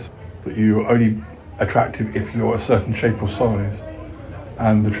beauty, I guess, that you're only attractive if you're a certain shape or size.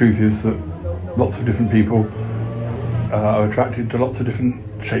 And the truth is that lots of different people are attracted to lots of different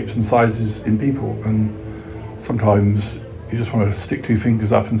shapes and sizes in people, and sometimes you just want to stick 2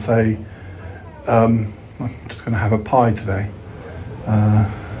 fingers up and say, I'm just going to have a pie today.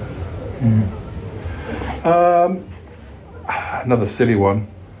 Another silly one,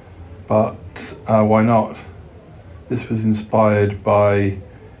 but why not? This was inspired by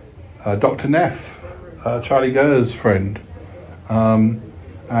Dr. Neff, Charlie Gurr's friend,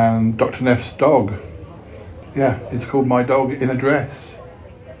 and Dr. Neff's dog. Yeah, it's called My Dog in a Dress.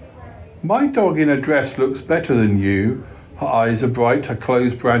 My dog in a dress looks better than you. Her eyes are bright, her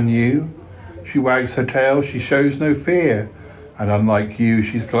clothes brand new. She wags her tail, she shows no fear, and unlike you,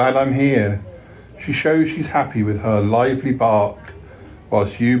 she's glad I'm here. She shows she's happy with her lively bark,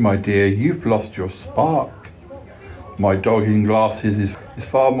 whilst you, my dear, you've lost your spark. My dog in glasses is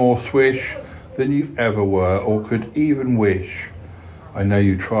far more swish than you ever were or could even wish. I know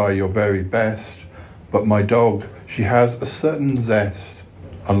you try your very best, but my dog, she has a certain zest.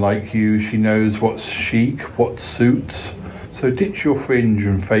 Unlike you, she knows what's chic, what suits, so ditch your fringe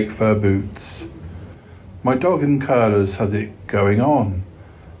and fake fur boots. My dog in curlers has it going on,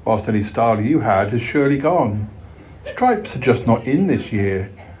 whilst any style you had has surely gone. Stripes are just not in this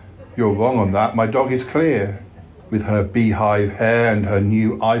year. You're wrong on that, my dog is clear. With her beehive hair and her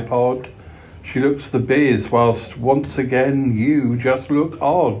new iPod, she looks the biz, whilst once again you just look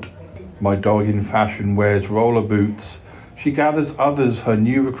odd. My dog in fashion wears roller boots. She gathers others, her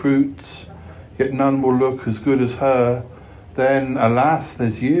new recruits, yet none will look as good as her. Then, alas,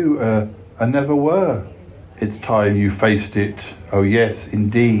 there's you, a never were. It's time you faced it, oh yes,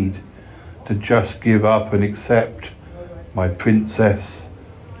 indeed, to just give up and accept My princess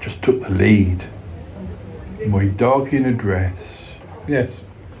just took the lead. My dog in a dress. Yes,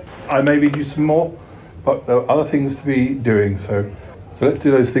 I may read you some more, but there are other things to be doing, so let's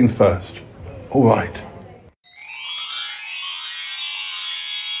do those things first. All right.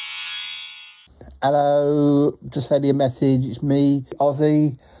 Hello, just sending a message. It's me,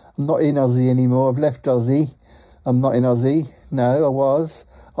 Aussie. I'm not in Aussie anymore. I've left Aussie. I'm not in Aussie. No, I was.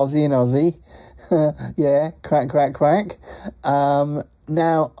 Aussie and Aussie. Yeah, crack, crack, crack.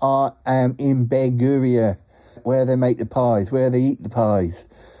 Now I am in Bulgaria, where they make the pies, where they eat the pies.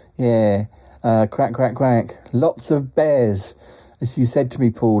 Yeah, crack, crack, crack. Lots of bears, as you said to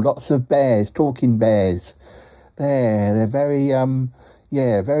me, Paul. Lots of bears, talking bears. They're very,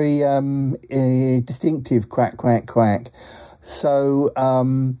 very distinctive. Quack, quack, quack. So,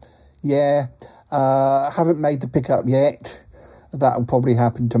 haven't made the pickup yet. That'll probably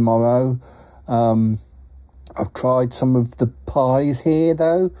happen tomorrow. I've tried some of the pies here,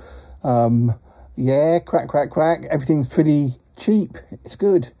 though. Quack, quack, quack. Everything's pretty cheap. It's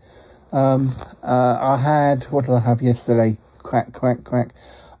good. I had, what did I have yesterday? Quack, quack, quack.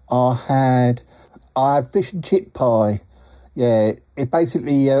 I had fish and chip pie. Yeah, it's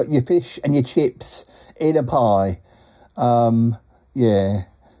basically your fish and your chips in a pie.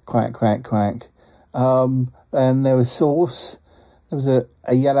 Quack, quack, quack. And there was sauce. There was a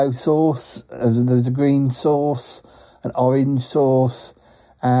yellow sauce. There was a green sauce, an orange sauce,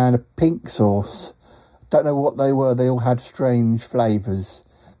 and a pink sauce. Don't know what they were. They all had strange flavours.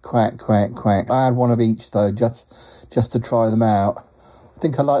 Quack, quack, quack. I had one of each, though, just to try them out. I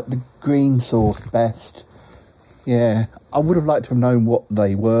think I like the green sauce best. Yeah, I would have liked to have known what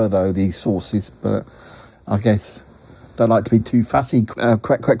they were, though, these sauces, but I guess don't like to be too fussy. Quack,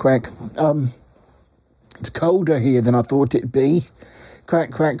 quack, quack. It's colder here than I thought it'd be.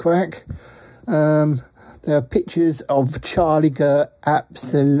 Quack, quack, quack. There are pictures of Charlie Gurt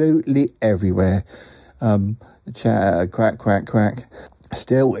absolutely everywhere. Quack, quack, quack.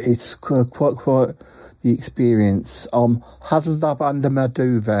 Still, it's quite the experience. I'm huddled up under my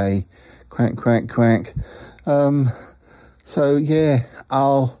duvet. Quack, quack, quack. So yeah,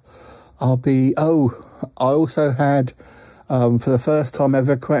 I'll be. Oh, I also had, for the first time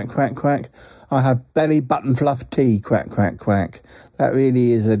ever, quack, quack, quack, I had belly button fluff tea. Quack, quack, quack. That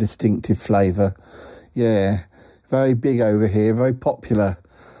really is a distinctive flavour. Yeah, very big over here, very popular.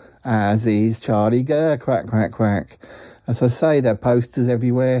 As is Charlie Gurr. Quack, quack, quack. As I say, there are posters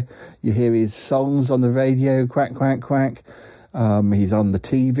everywhere. You hear his songs on the radio. Quack, quack, quack. He's on the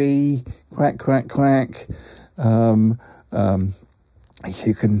TV. Quack, quack, quack.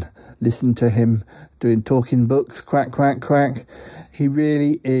 You can listen to him doing talking books. Quack, quack, quack. He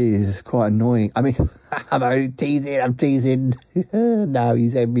really is quite annoying. I mean, I'm only teasing. I'm teasing. No,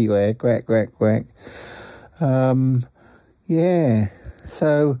 he's everywhere. Quack, quack, quack. Yeah.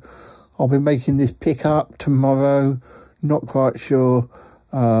 So I'll be making this pickup tomorrow. Not quite sure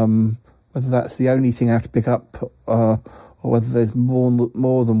whether that's the only thing I have to pick up, or whether there's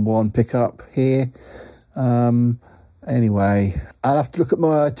more than one pickup here. Anyway, I'll have to look at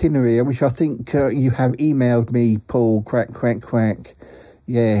my itinerary, which I think you have emailed me, Paul. Quack, quack, quack.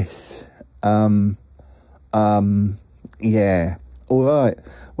 Yes. Yeah. All right.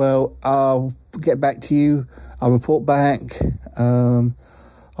 Well, I'll get back to you. I'll report back.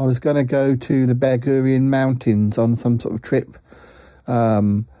 I was going to go to the Bulgarian mountains on some sort of trip.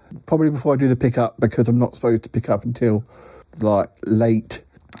 Probably before I do the pickup, because I'm not supposed to pick up until like late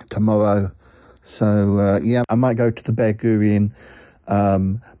tomorrow. So yeah, I might go to the Bulgarian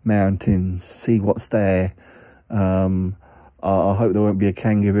mountains, see what's there. I hope there won't be a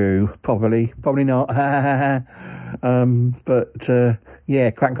kangaroo. Probably not. But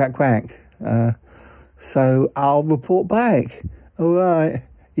yeah, quack, quack, quack. So I'll report back. All right,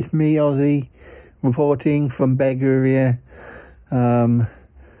 it's me, Aussie, reporting from Bulgaria. I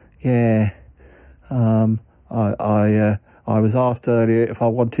was asked earlier if I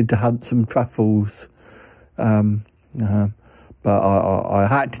wanted to hunt some truffles, but I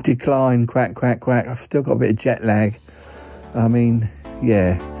had to decline. Quack, quack, quack. I've still got a bit of jet lag. I mean,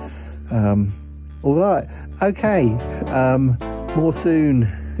 yeah. All right. Okay. More soon.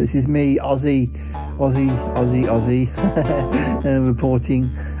 This is me, Aussie,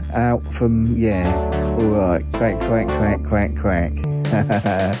 reporting out from, yeah. All right. Quack, quack, quack, quack, quack.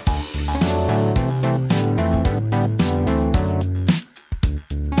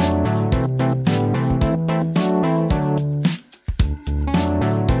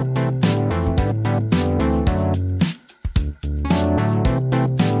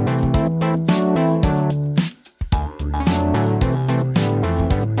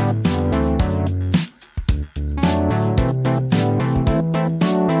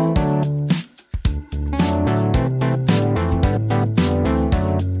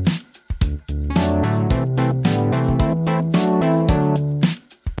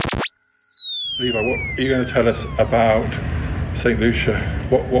 Levi, what are you going to tell us about St. Lucia?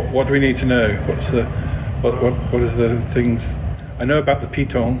 What do we need to know? What is the things? I know about the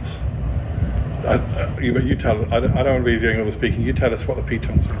pitons. You tell. I don't want to be doing all the speaking. You tell us what the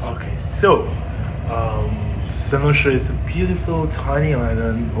pitons is. Okay, so St. Lucia is a beautiful tiny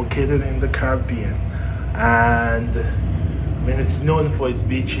island located in the Caribbean, and I mean it's known for its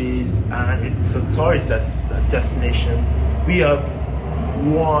beaches and it's a tourist destination. We have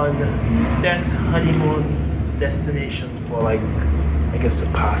one best honeymoon destination for like I guess the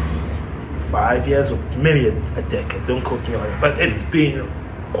past 5 years or maybe a decade. Don't quote me on it, but it's been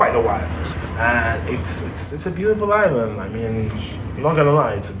quite a while, and it's a beautiful island. I mean, I'm not gonna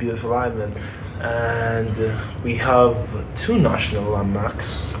lie, it's a beautiful island, and we have 2 national landmarks,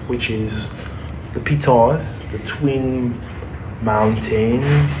 which is the Pitons, the Twin Mountains,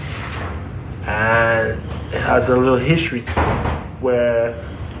 and it has a little history to it, where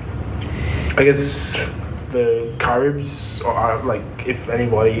I guess the Caribs are like, if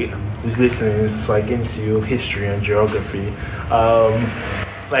anybody who's listening is like into history and geography,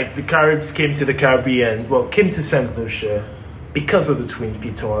 like the Caribs came to the Caribbean, came to St. Lucia because of the Twin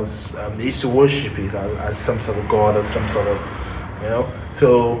Pitons. They used to worship it as some sort of god or some sort of,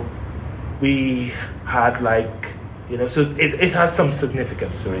 so we had like, so it has some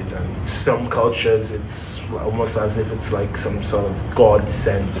significance to it, and some cultures it's almost as if it's like some sort of god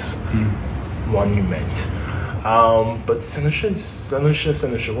sent monument. But St.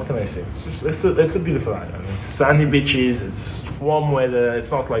 Lucia, what can I say? It's a beautiful island. It's sandy beaches, it's warm weather.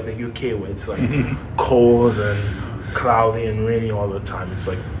 It's not like the UK where it's like cold and cloudy and rainy all the time. It's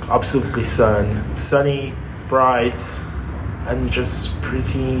like absolutely sunny, bright, and just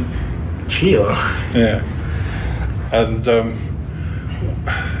pretty chill. Yeah. And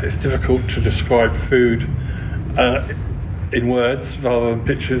it's difficult to describe food in words rather than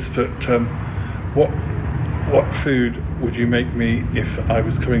pictures, but what food would you make me if I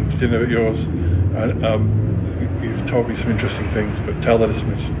was coming to dinner at yours? You've told me some interesting things, but tell the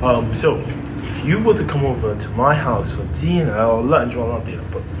listeners. So, if you were to come over to my house for dinner or lunch, well not dinner,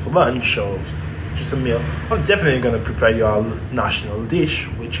 but for lunch or just a meal, I'm definitely going to prepare your national dish,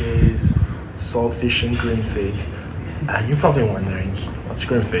 which is saltfish and green fig. And you're probably wondering, what's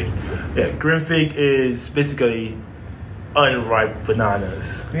green fig? Yeah, green fig is basically unripe bananas.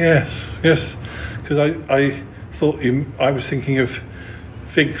 Yes, because I thought I was thinking of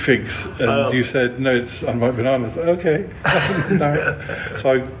figs, and you said no, it's unripe bananas. Okay, no, so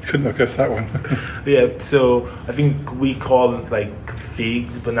I couldn't have guessed that one. Yeah, so I think we call it like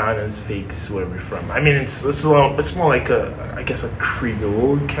figs, bananas, figs, where we're from. I mean, it's more like I guess a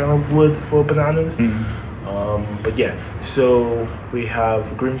Creole kind of word for bananas. But yeah, so we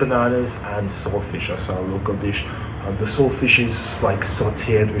have green bananas and saltfish as our local dish. The saltfish is like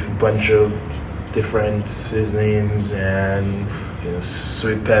sauteed with a bunch of different seasonings and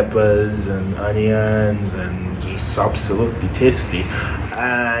sweet peppers and onions, and just absolutely tasty.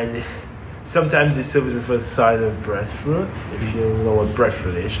 And sometimes it's served with a side of breadfruit, if you know what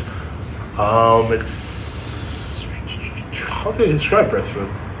breadfruit is. It's, how do I describe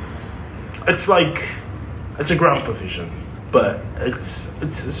breadfruit? It's a ground provision, but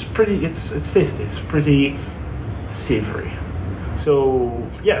it's pretty. It's tasty. It's pretty savory. So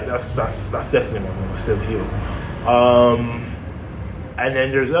yeah, that's definitely one of still here. And then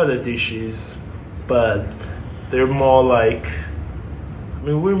there's other dishes, but they're more like. I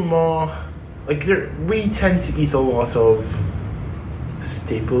mean, we're more like we tend to eat a lot of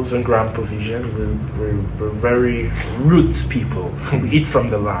staples and ground provision. We're very roots people. We eat from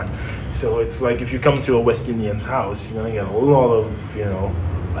the land. So it's like if you come to a West Indian's house, you're gonna get a lot of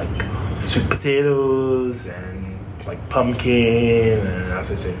like sweet potatoes and like pumpkin and,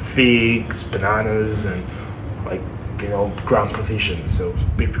 as I say, figs, bananas, and like ground provisions. So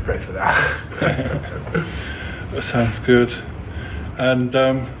be prepared for that. That sounds good. And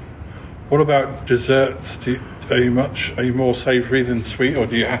what about desserts? Are you more savoury than sweet, or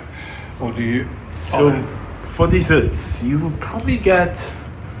do you? So for desserts, you will probably get.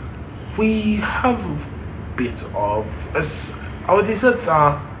 We have a bit of our desserts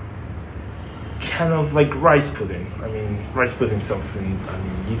are kind of like rice pudding. I mean, rice pudding is something. I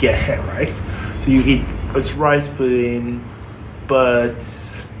mean, you get hair, right? So you eat it's rice pudding, but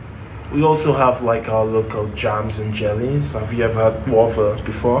we also have like our local jams and jellies. Have you ever had guava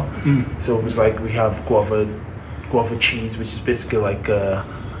before? So it's like we have guava cheese, which is basically like a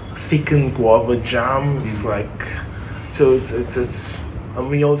thickened guava jam. It's like so it's. And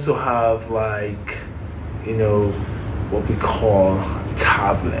we also have like, what we call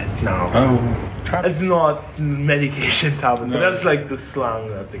tablet now. Oh, It's not medication tablet, No. but that's like the slang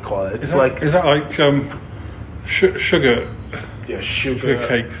that they call it. It's Is like that like sugar? Yeah, sugar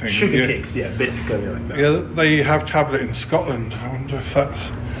cake thing. Sugar cakes, yeah, basically like that. Yeah, they have tablet in Scotland. I wonder if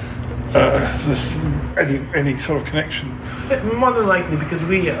that's there's any sort of connection. More than likely, because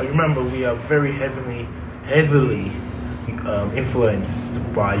we are very heavily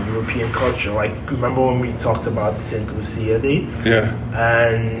influenced by European culture. Like, remember when we talked about St. Lucia Day? Yeah.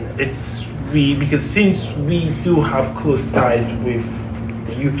 And because since we do have close ties with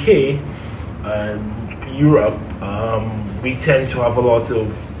the UK and Europe, we tend to have a lot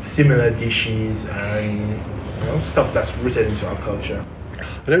of similar dishes and stuff that's rooted into our culture.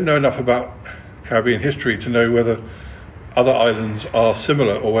 I don't know enough about Caribbean history to know whether other islands are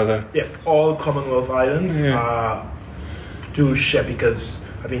similar or whether... Yeah, all Commonwealth islands do share, because,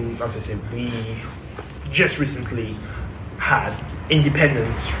 as I said, we just recently had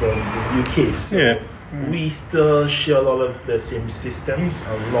independence from the UK, so we still share a lot of the same systems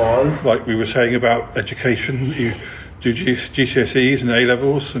and laws. Like we were saying about education, you do GCSEs and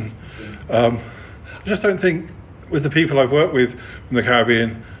A-levels, and I just don't think with the people I've worked with from the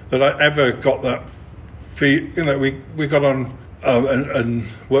Caribbean that I ever got that we got on and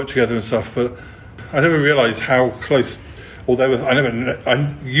worked together and stuff, but I never realised how close. Although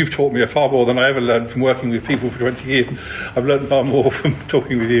you've taught me far more than I ever learned from working with people for 20 years. I've learned far more from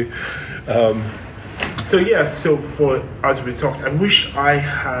talking with you. As we talked, I wish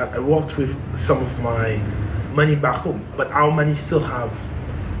I worked with some of my money back home, but our money still have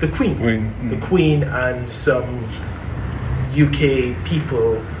the Queen and some UK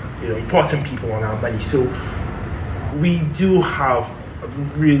people, important people on our money. So we do have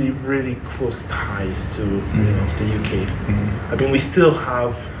really, really close ties to the UK. We still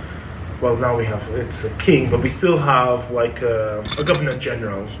have. Well, now we have it's a king, but we still have like a governor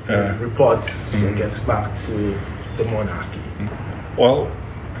general who reports, I guess, back to the monarchy. Well,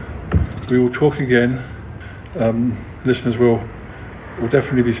 we will talk again. Listeners will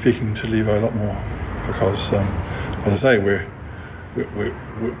definitely be speaking to Levi a lot more, because, as I say, we're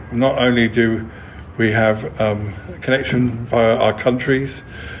not only do we have connection via our countries,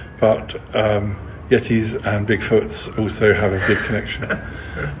 but Yetis and Bigfoots also have a big connection.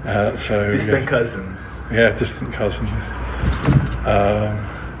 Distant cousins. Yeah, distant cousins.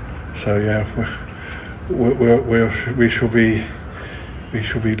 We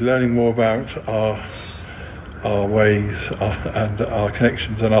shall be learning more about our ways and our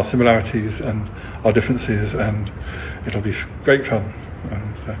connections and our similarities and our differences, and it'll be great fun.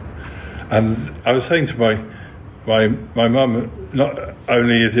 And I was saying to my mum, not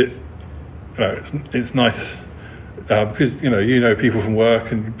only is it it's nice because you know people from work,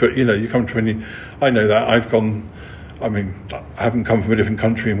 but you come to I know that I haven't come from a different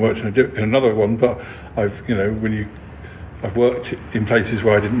country and worked in another one, but I've worked in places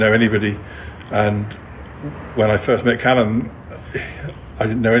where I didn't know anybody, and when I first met Callum, I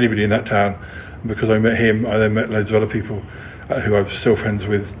didn't know anybody in that town. And because I met him, I then met loads of other people who I'm still friends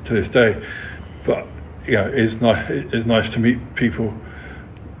with to this day. But it's nice to meet people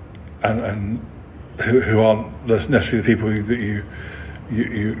and who aren't necessarily the people that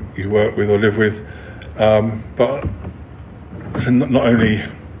you work with or live with. But not only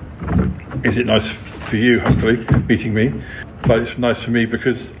is it nice for you, hopefully, meeting me, but it's nice for me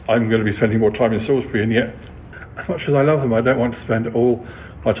because I'm going to be spending more time in Salisbury, and yet, as much as I love them, I don't want to spend all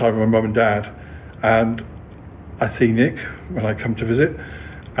my time with my mum and dad. And I see Nick when I come to visit,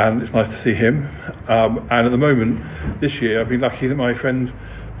 and it's nice to see him. And at the moment, this year, I've been lucky that my friend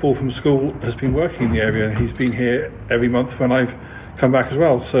Paul from school has been working in the area, and he's been here every month when I've come back as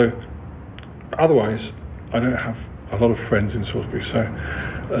well. So otherwise, I don't have a lot of friends in Salisbury. So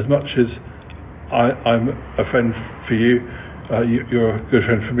as much as I'm a friend for you, you're a good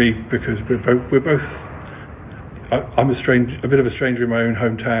friend for me, because we're both. I'm a bit of a stranger in my own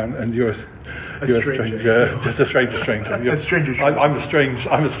hometown, and you're a stranger, just a stranger. I'm a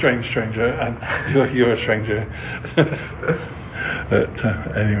strange stranger, and you're a stranger. But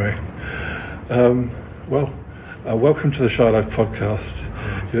anyway, welcome to the Shy Life podcast.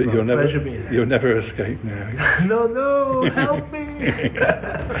 You'll never escape now. No, help me.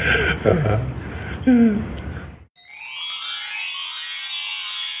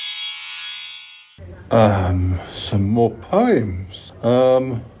 Some more poems.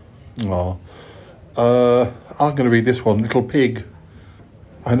 I'm going to read this one, Little Pig.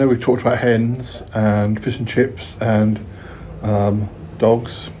 I know we've talked about hens and fish and chips and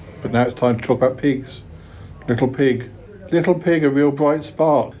dogs, but now it's time to talk about pigs. Little pig, a real bright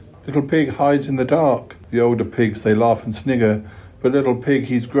spark. Little pig hides in the dark. The older pigs, they laugh and snigger, but little pig,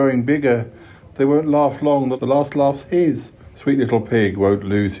 he's growing bigger. They won't laugh long, the last laugh's his. Sweet little pig won't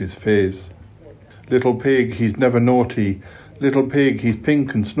lose his fizz. Little pig, he's never naughty. Little pig, he's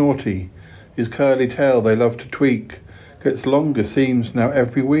pink and snorty. His curly tail they love to tweak. Gets longer, seems, now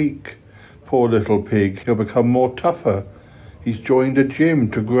every week. Poor little pig, he'll become more tougher. He's joined a gym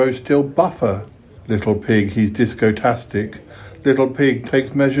to grow still buffer. Little pig, he's disco-tastic. Little pig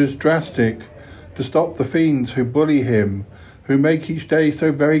takes measures drastic to stop the fiends who bully him, who make each day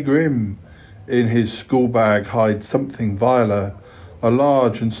so very grim. In his school bag hides something viler, a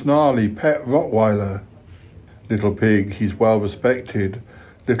large and snarly pet Rottweiler. Little pig, he's well respected.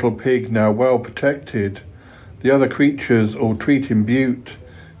 Little pig now well protected. The other creatures all treat him beaut.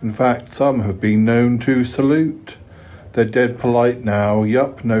 In fact, some have been known to salute. They're dead polite now,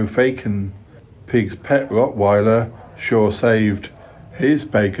 yup, no fakin'. Pig's pet Rottweiler sure saved his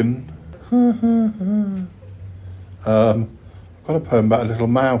bacon. I've got a poem about a little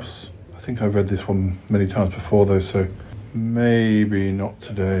mouse. I think I've read this one many times before though, so maybe not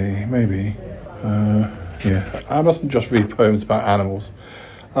today, maybe. Yeah, I mustn't just read poems about animals.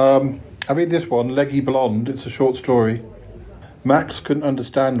 I read this one, Leggy Blonde. It's a short story. Max couldn't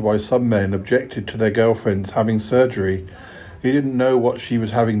understand why some men objected to their girlfriends having surgery. He didn't know what she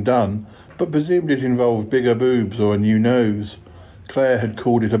was having done, but presumed it involved bigger boobs or a new nose. Claire had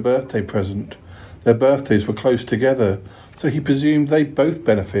called it a birthday present. Their birthdays were close together, so he presumed they'd both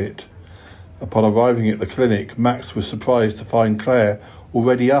benefit. Upon arriving at the clinic, Max was surprised to find Claire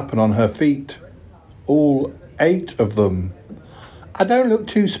already up and on her feet. All 8 of them. "I don't look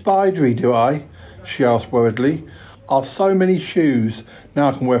too spidery, do I?" she asked worriedly. "I've so many shoes, now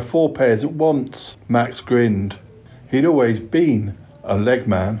I can wear 4 pairs at once." Max grinned. He'd always been a leg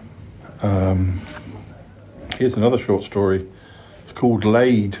man. Here's another short story. It's called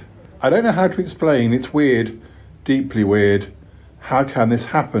Laid. I don't know how to explain. It's weird. Deeply weird. How can this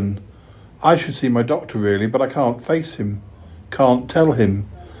happen? I should see my doctor really, but I can't face him. Can't tell him.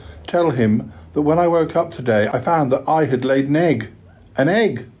 Tell him that when I woke up today, I found that I had laid an egg. An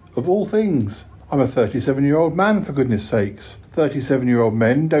egg, of all things. I'm a 37-year-old man, for goodness sakes. 37-year-old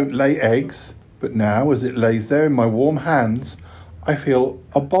men don't lay eggs. But now, as it lays there in my warm hands, I feel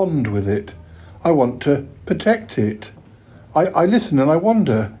a bond with it. I want to protect it. I listen and I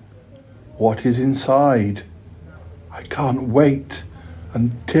wonder, what is inside? I can't wait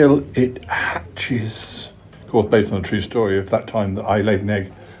until it hatches. Of course, based on a true story of that time that I laid an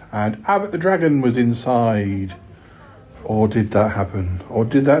egg and Abbott the Dragon was inside. Or did that happen? Or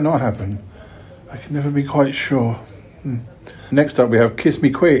did that not happen? I can never be quite sure. Next up we have Kiss Me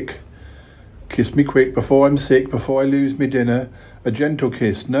Quick. Kiss me quick before I'm sick, before I lose me dinner. A gentle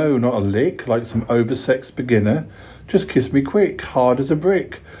kiss, no, not a lick, like some oversexed beginner. Just kiss me quick, hard as a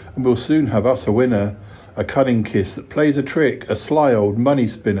brick, and we'll soon have us a winner. A cunning kiss that plays a trick, a sly old money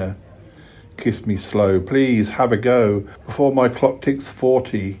spinner. Kiss me slow, please have a go, before my clock ticks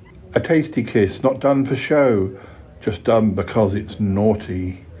 40. A tasty kiss, not done for show, just done because it's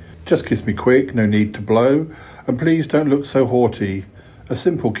naughty. Just kiss me quick, no need to blow, and please don't look so haughty. A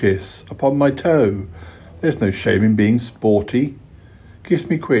simple kiss upon my toe, there's no shame in being sporty. Kiss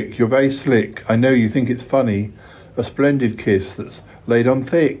me quick, you're very slick, I know you think it's funny. A splendid kiss that's laid on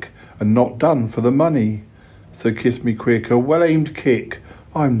thick, and not done for the money. So kiss me quick, a well-aimed kick,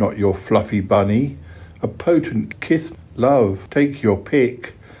 I'm not your fluffy bunny. A potent kiss, love, take your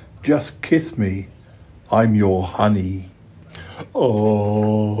pick, just kiss me, I'm your honey.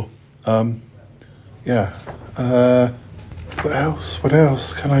 Oh, yeah, what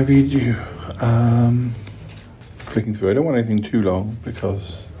else can I read you? Flicking through, I don't want anything too long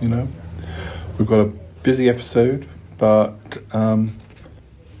because, we've got a busy episode, but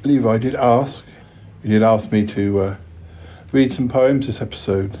Levi did ask me to read some poems this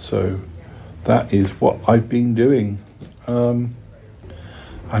episode, so that is what I've been doing.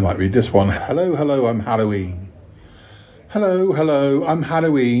 I might read this one. Hello, I'm Halloween. Hello, I'm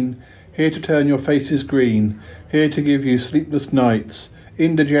Halloween, here to turn your faces green, here to give you sleepless nights,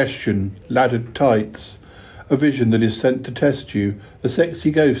 indigestion, laddered tights, a vision that is sent to test you, a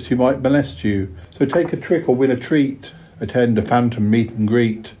sexy ghost who might molest you. So take a trick or win a treat, attend a phantom meet and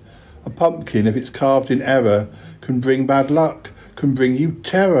greet. A pumpkin, if it's carved in error, can bring bad luck, can bring you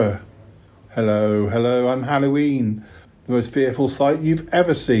terror. Hello, I'm Halloween, the most fearful sight you've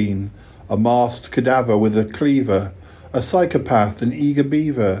ever seen. A masked cadaver with a cleaver, a psychopath, an eager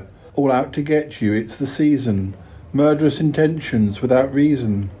beaver, all out to get you, it's the season. Murderous intentions without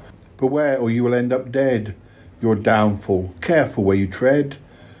reason. Beware or you will end up dead. Your downfall, careful where you tread.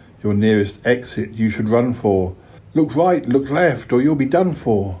 Your nearest exit you should run for. Look right, look left, or you'll be done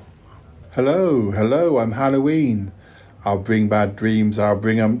for. Hello, I'm Halloween. I'll bring bad dreams, I'll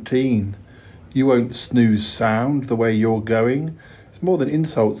bring umpteen. You won't snooze sound the way you're going. It's more than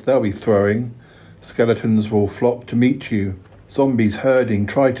insults they'll be throwing. Skeletons will flock to meet you. Zombies herding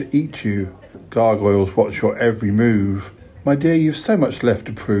try to eat you. Gargoyles watch your every move. My dear, you've so much left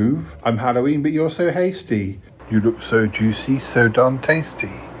to prove. I'm Halloween, but you're so hasty. You look so juicy, so darn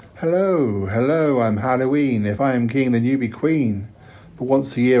tasty. Hello, hello, I'm Halloween. If I am king, then you be queen. But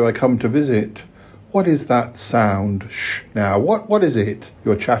once a year I come to visit. What is that sound? Shh, now, what is it?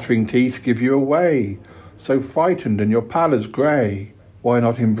 Your chattering teeth give you away. So frightened and your pallor's grey. Why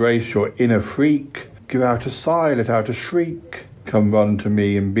not embrace your inner freak? Give out a sigh, let out a shriek. Come run to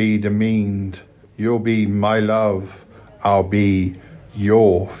me and be demeaned. You'll be my love. I'll be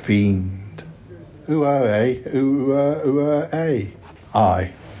your fiend. Ooh-ah-eh, ooh-ah-eh.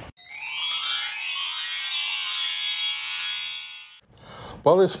 Aye.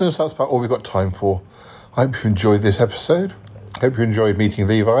 Well, listeners, that's about all we've got time for. I hope you enjoyed this episode. I hope you enjoyed meeting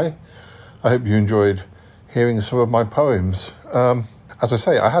Levi. I hope you enjoyed hearing some of my poems. As I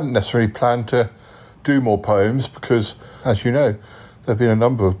say, I hadn't necessarily planned to do more poems because, as you know, there have been a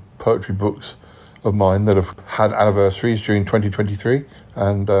number of poetry books of mine that have had anniversaries during 2023,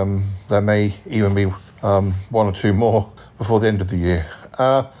 and there may even be one or two more before the end of the year.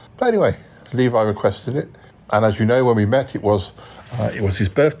 But anyway, Levi requested it, and as you know, when we met, it was his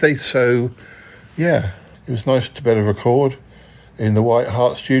birthday, so yeah, it was nice to be able to record in the White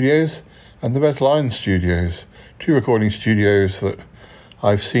Hart Studios and the Red Lion Studios, two recording studios that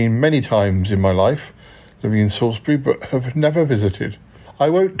I've seen many times in my life, living in Salisbury, but have never visited. I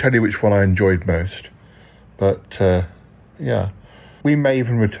won't tell you which one I enjoyed most, but yeah, we may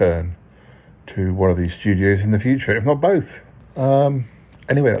even return to one of these studios in the future, if not both.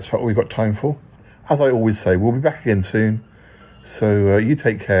 Anyway, that's what we've got time for. As I always say, we'll be back again soon, so you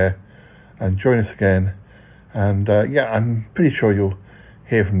take care and join us again. And yeah, I'm pretty sure you'll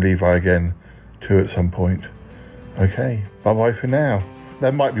hear from Levi again too at some point. Okay, bye-bye for now.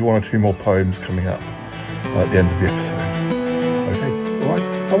 There might be one or two more poems coming up at the end of the episode. Okay, all right,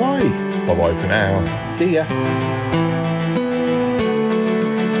 bye-bye. Bye-bye for now. See ya.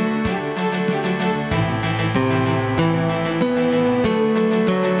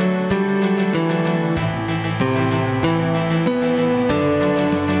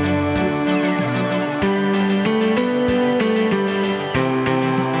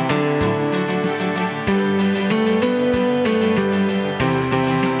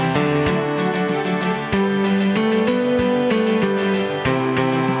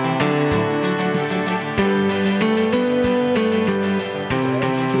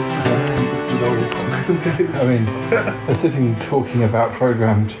 I mean, they're sitting talking about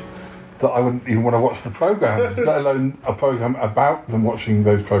programs that I wouldn't even want to watch the programs, let alone a program about them watching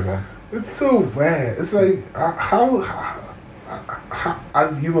those programs. It's so weird. It's like, how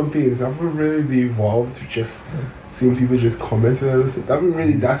as human beings, have we really evolved to just seeing people just comment on us? That we're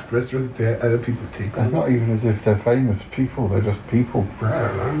really desperate to hear other people take. It's not even as if they're famous people, they're just people.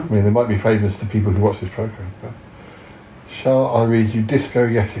 I mean, they might be famous to people who watch this program, but... Shall I read you Disco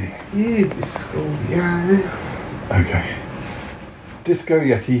Yeti? Yeah, Disco Yeti. Okay. Disco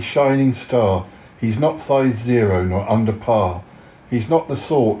Yeti, shining star. He's not size 0 nor under par. He's not the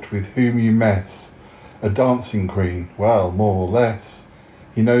sort with whom you mess. A dancing queen, well, more or less.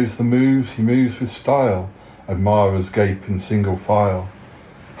 He knows the moves, he moves with style. Admirers gape in single file.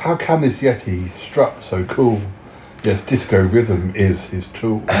 How can this Yeti strut so cool? Yes, disco rhythm is his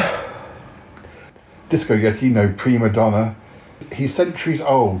tool. Disco Yeti, no prima donna. He's centuries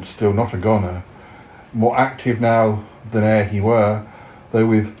old, still not a goner. More active now than e'er he were, though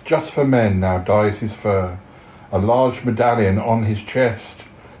with just for men now dyes his fur. A large medallion on his chest,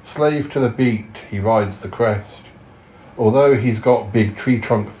 slave to the beat, he rides the crest. Although he's got big tree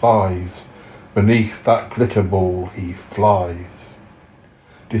trunk thighs, beneath that glitter ball he flies.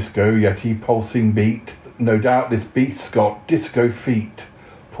 Disco Yeti, pulsing beat, no doubt this beast's got disco feet.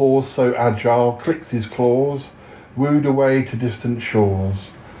 Paws so agile, clicks his claws, wooed away to distant shores.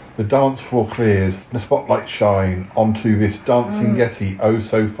 The dance floor clears, the spotlights shine onto this dancing Yeti, oh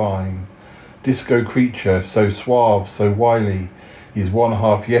so fine. Disco creature, so suave, so wily, he's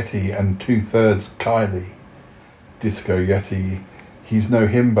 1/2 Yeti and 2/3 Kylie. Disco Yeti, he's no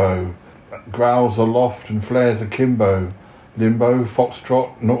himbo, growls aloft and flares akimbo. Limbo,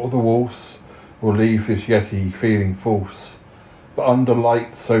 foxtrot, nor the waltz will leave this Yeti feeling false. But under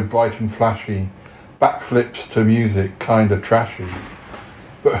lights so bright and flashy, backflips to music kinda trashy.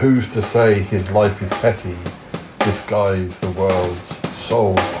 But who's to say his life is petty? This guy's the world's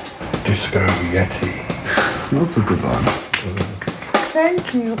soul Disco Yeti. That's a good one.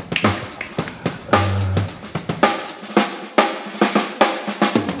 Thank you.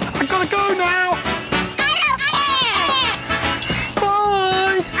 I gotta go now!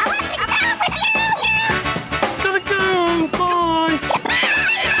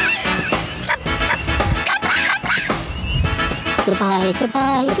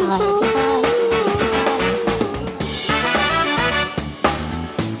 goodbye, goodbye, goodbye.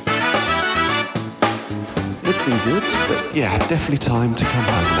 It's been good, but yeah, definitely time to come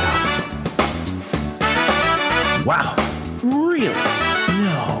home now. Wow. Really?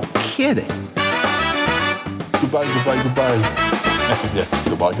 No kidding. Goodbye, goodbye, goodbye. Yeah,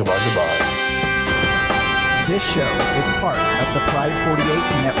 goodbye, goodbye, goodbye. This show is part of the Pride 48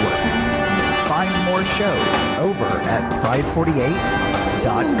 network. Find more shows over at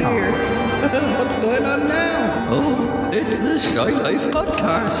pride48.com. What's going on now? Oh, it's the Shy Life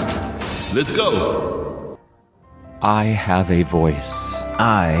Podcast. Let's go. I have a voice.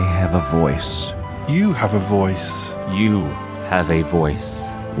 I have a voice. You have a voice. You have a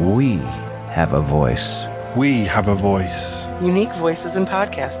voice. We have a voice. We have a voice. Unique voices in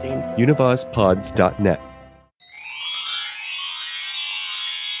podcasting. UnivazPods.net.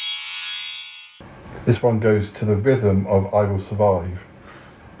 This one goes to the rhythm of I Will Survive.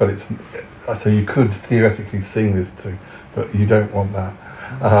 But it's, so you could theoretically sing this too, but you don't want that.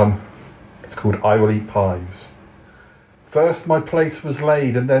 It's called I Will Eat Pies. First my plate was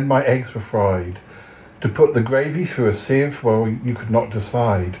laid and then my eggs were fried. To put the gravy through a sieve, well, you could not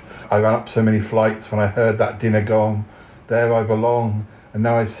decide. I ran up so many flights when I heard that dinner gong. There I belong, and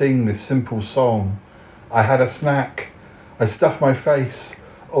now I sing this simple song. I had a snack, I stuffed my face.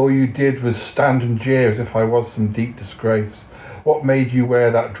 All you did was stand and jeer as if I was some deep disgrace. What made you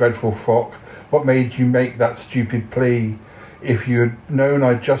wear that dreadful frock? What made you make that stupid plea? If you had known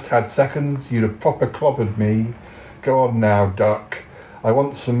I just had seconds, you'd have proper clobbered me. Go on now, duck. I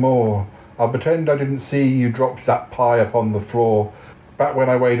want some more. I'll pretend I didn't see you dropped that pie upon the floor. Back when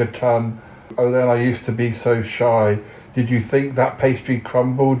I weighed a ton, oh then I used to be so shy. Did you think that pastry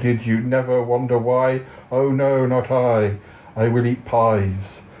crumbled? Did you never wonder why? Oh no, not I. I will eat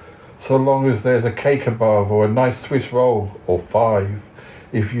pies. So long as there's a cake above, or a nice Swiss roll, or 5.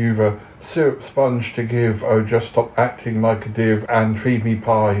 If you've a syrup sponge to give, oh just stop acting like a div and feed me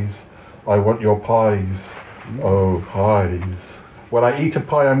pies. I want your pies. Oh, pies. When I eat a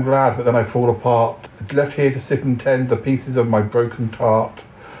pie I'm glad, but then I fall apart. Left here to sit and tend the pieces of my broken tart.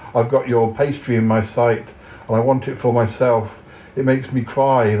 I've got your pastry in my sight, and I want it for myself. It makes me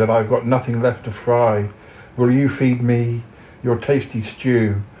cry that I've got nothing left to fry. Will you feed me your tasty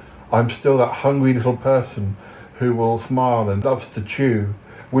stew? I'm still that hungry little person who will smile and loves to chew.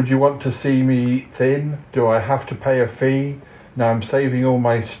 Would you want to see me eat thin? Do I have to pay a fee? Now I'm saving all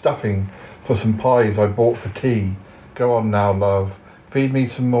my stuffing for some pies I bought for tea. Go on now, love. Feed me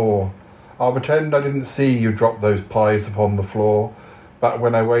some more. I'll pretend I didn't see you drop those pies upon the floor. Back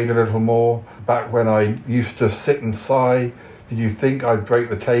when I weighed a little more. Back when I used to sit and sigh. Did you think I'd break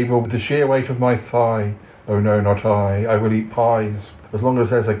the table with the sheer weight of my thigh? Oh no, not I. I will eat pies. As long as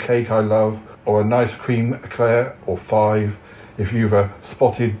there's a cake I love, or a nice cream eclair, or 5. If you've a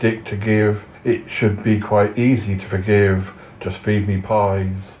spotted dick to give, it should be quite easy to forgive. Just feed me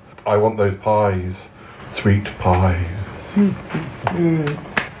pies. I want those pies. Sweet pies.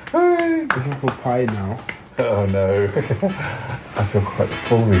 Looking for pie now. Oh no. I feel quite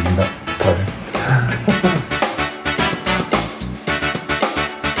full reading that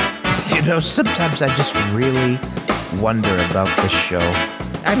You know, sometimes I just really wonder about this show.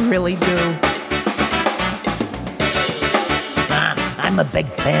 I really do. I'm a big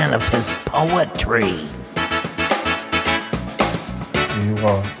fan of his poetry. You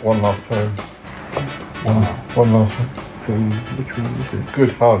are. One last poem. One last one. Which one is it?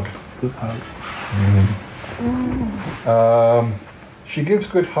 Good hug. Good hug. She gives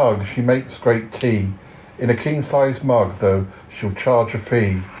good hug, she makes great tea. In a king-size mug, though, she'll charge a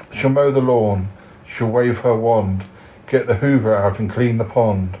fee. She'll mow the lawn, she'll wave her wand, get the hoover out and clean the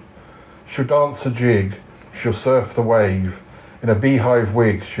pond. She'll dance a jig, she'll surf the wave. In a beehive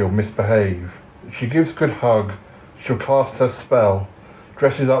wig, she'll misbehave. She gives good hug, she'll cast her spell,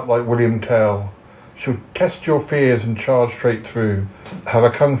 dresses up like William Tell. She'll test your fears and charge straight through, have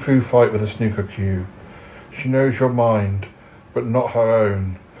a kung fu fight with a snooker cue. She knows your mind, but not her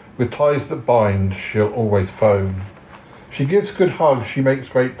own. With ties that bind, she'll always phone. She gives good hugs, she makes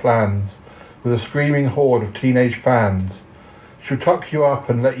great plans, with a screaming horde of teenage fans. She'll tuck you up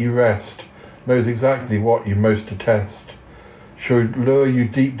and let you rest, knows exactly what you most detest. She'll lure you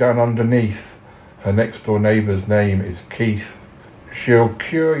deep down underneath, her next door neighbour's name is Keith. She'll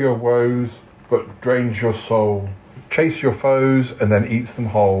cure your woes, but drains your soul, chase your foes and then eats them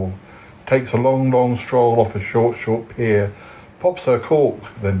whole, takes a long, long stroll off a short, short pier, pops her cork,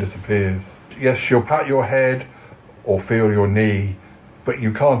 then disappears. Yes, she'll pat your head or feel your knee, but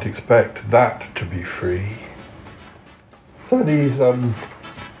you can't expect that to be free. Some of these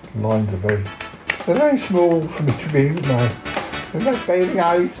lines are very small for me to read with my We're not bathing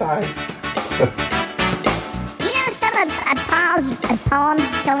outside. You know, some of Paul's poems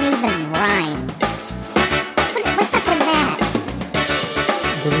don't even rhyme. What's up with that?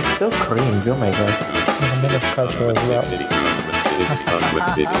 But it's so cringe, oh my god. In the middle of culture as well.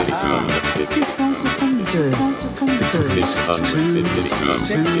 662. This is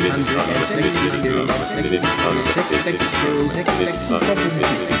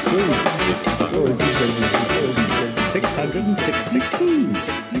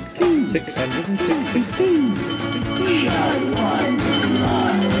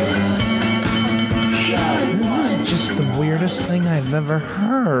just the weirdest thing I've ever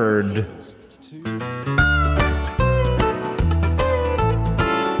heard.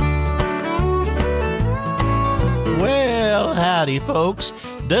 Well, howdy, folks.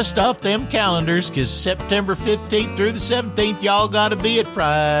 Dust off them calendars, because September 15th through the 17th, y'all gotta be at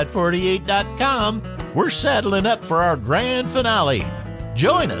Pride48.com. We're saddling up for our grand finale.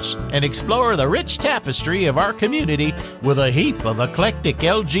 Join us and explore the rich tapestry of our community with a heap of eclectic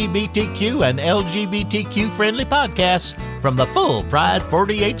LGBTQ and LGBTQ-friendly podcasts from the full Pride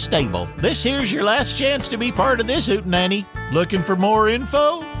 48 stable. This here's your last chance to be part of this hootenanny. Looking for more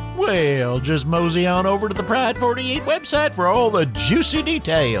info? Well, just mosey on over to the Pride 48 website for all the juicy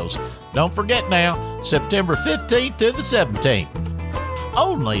details. Don't forget now, September 15th to the 17th.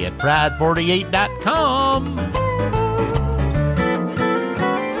 Only at Pride48.com.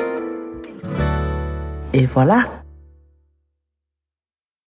 Et voilà.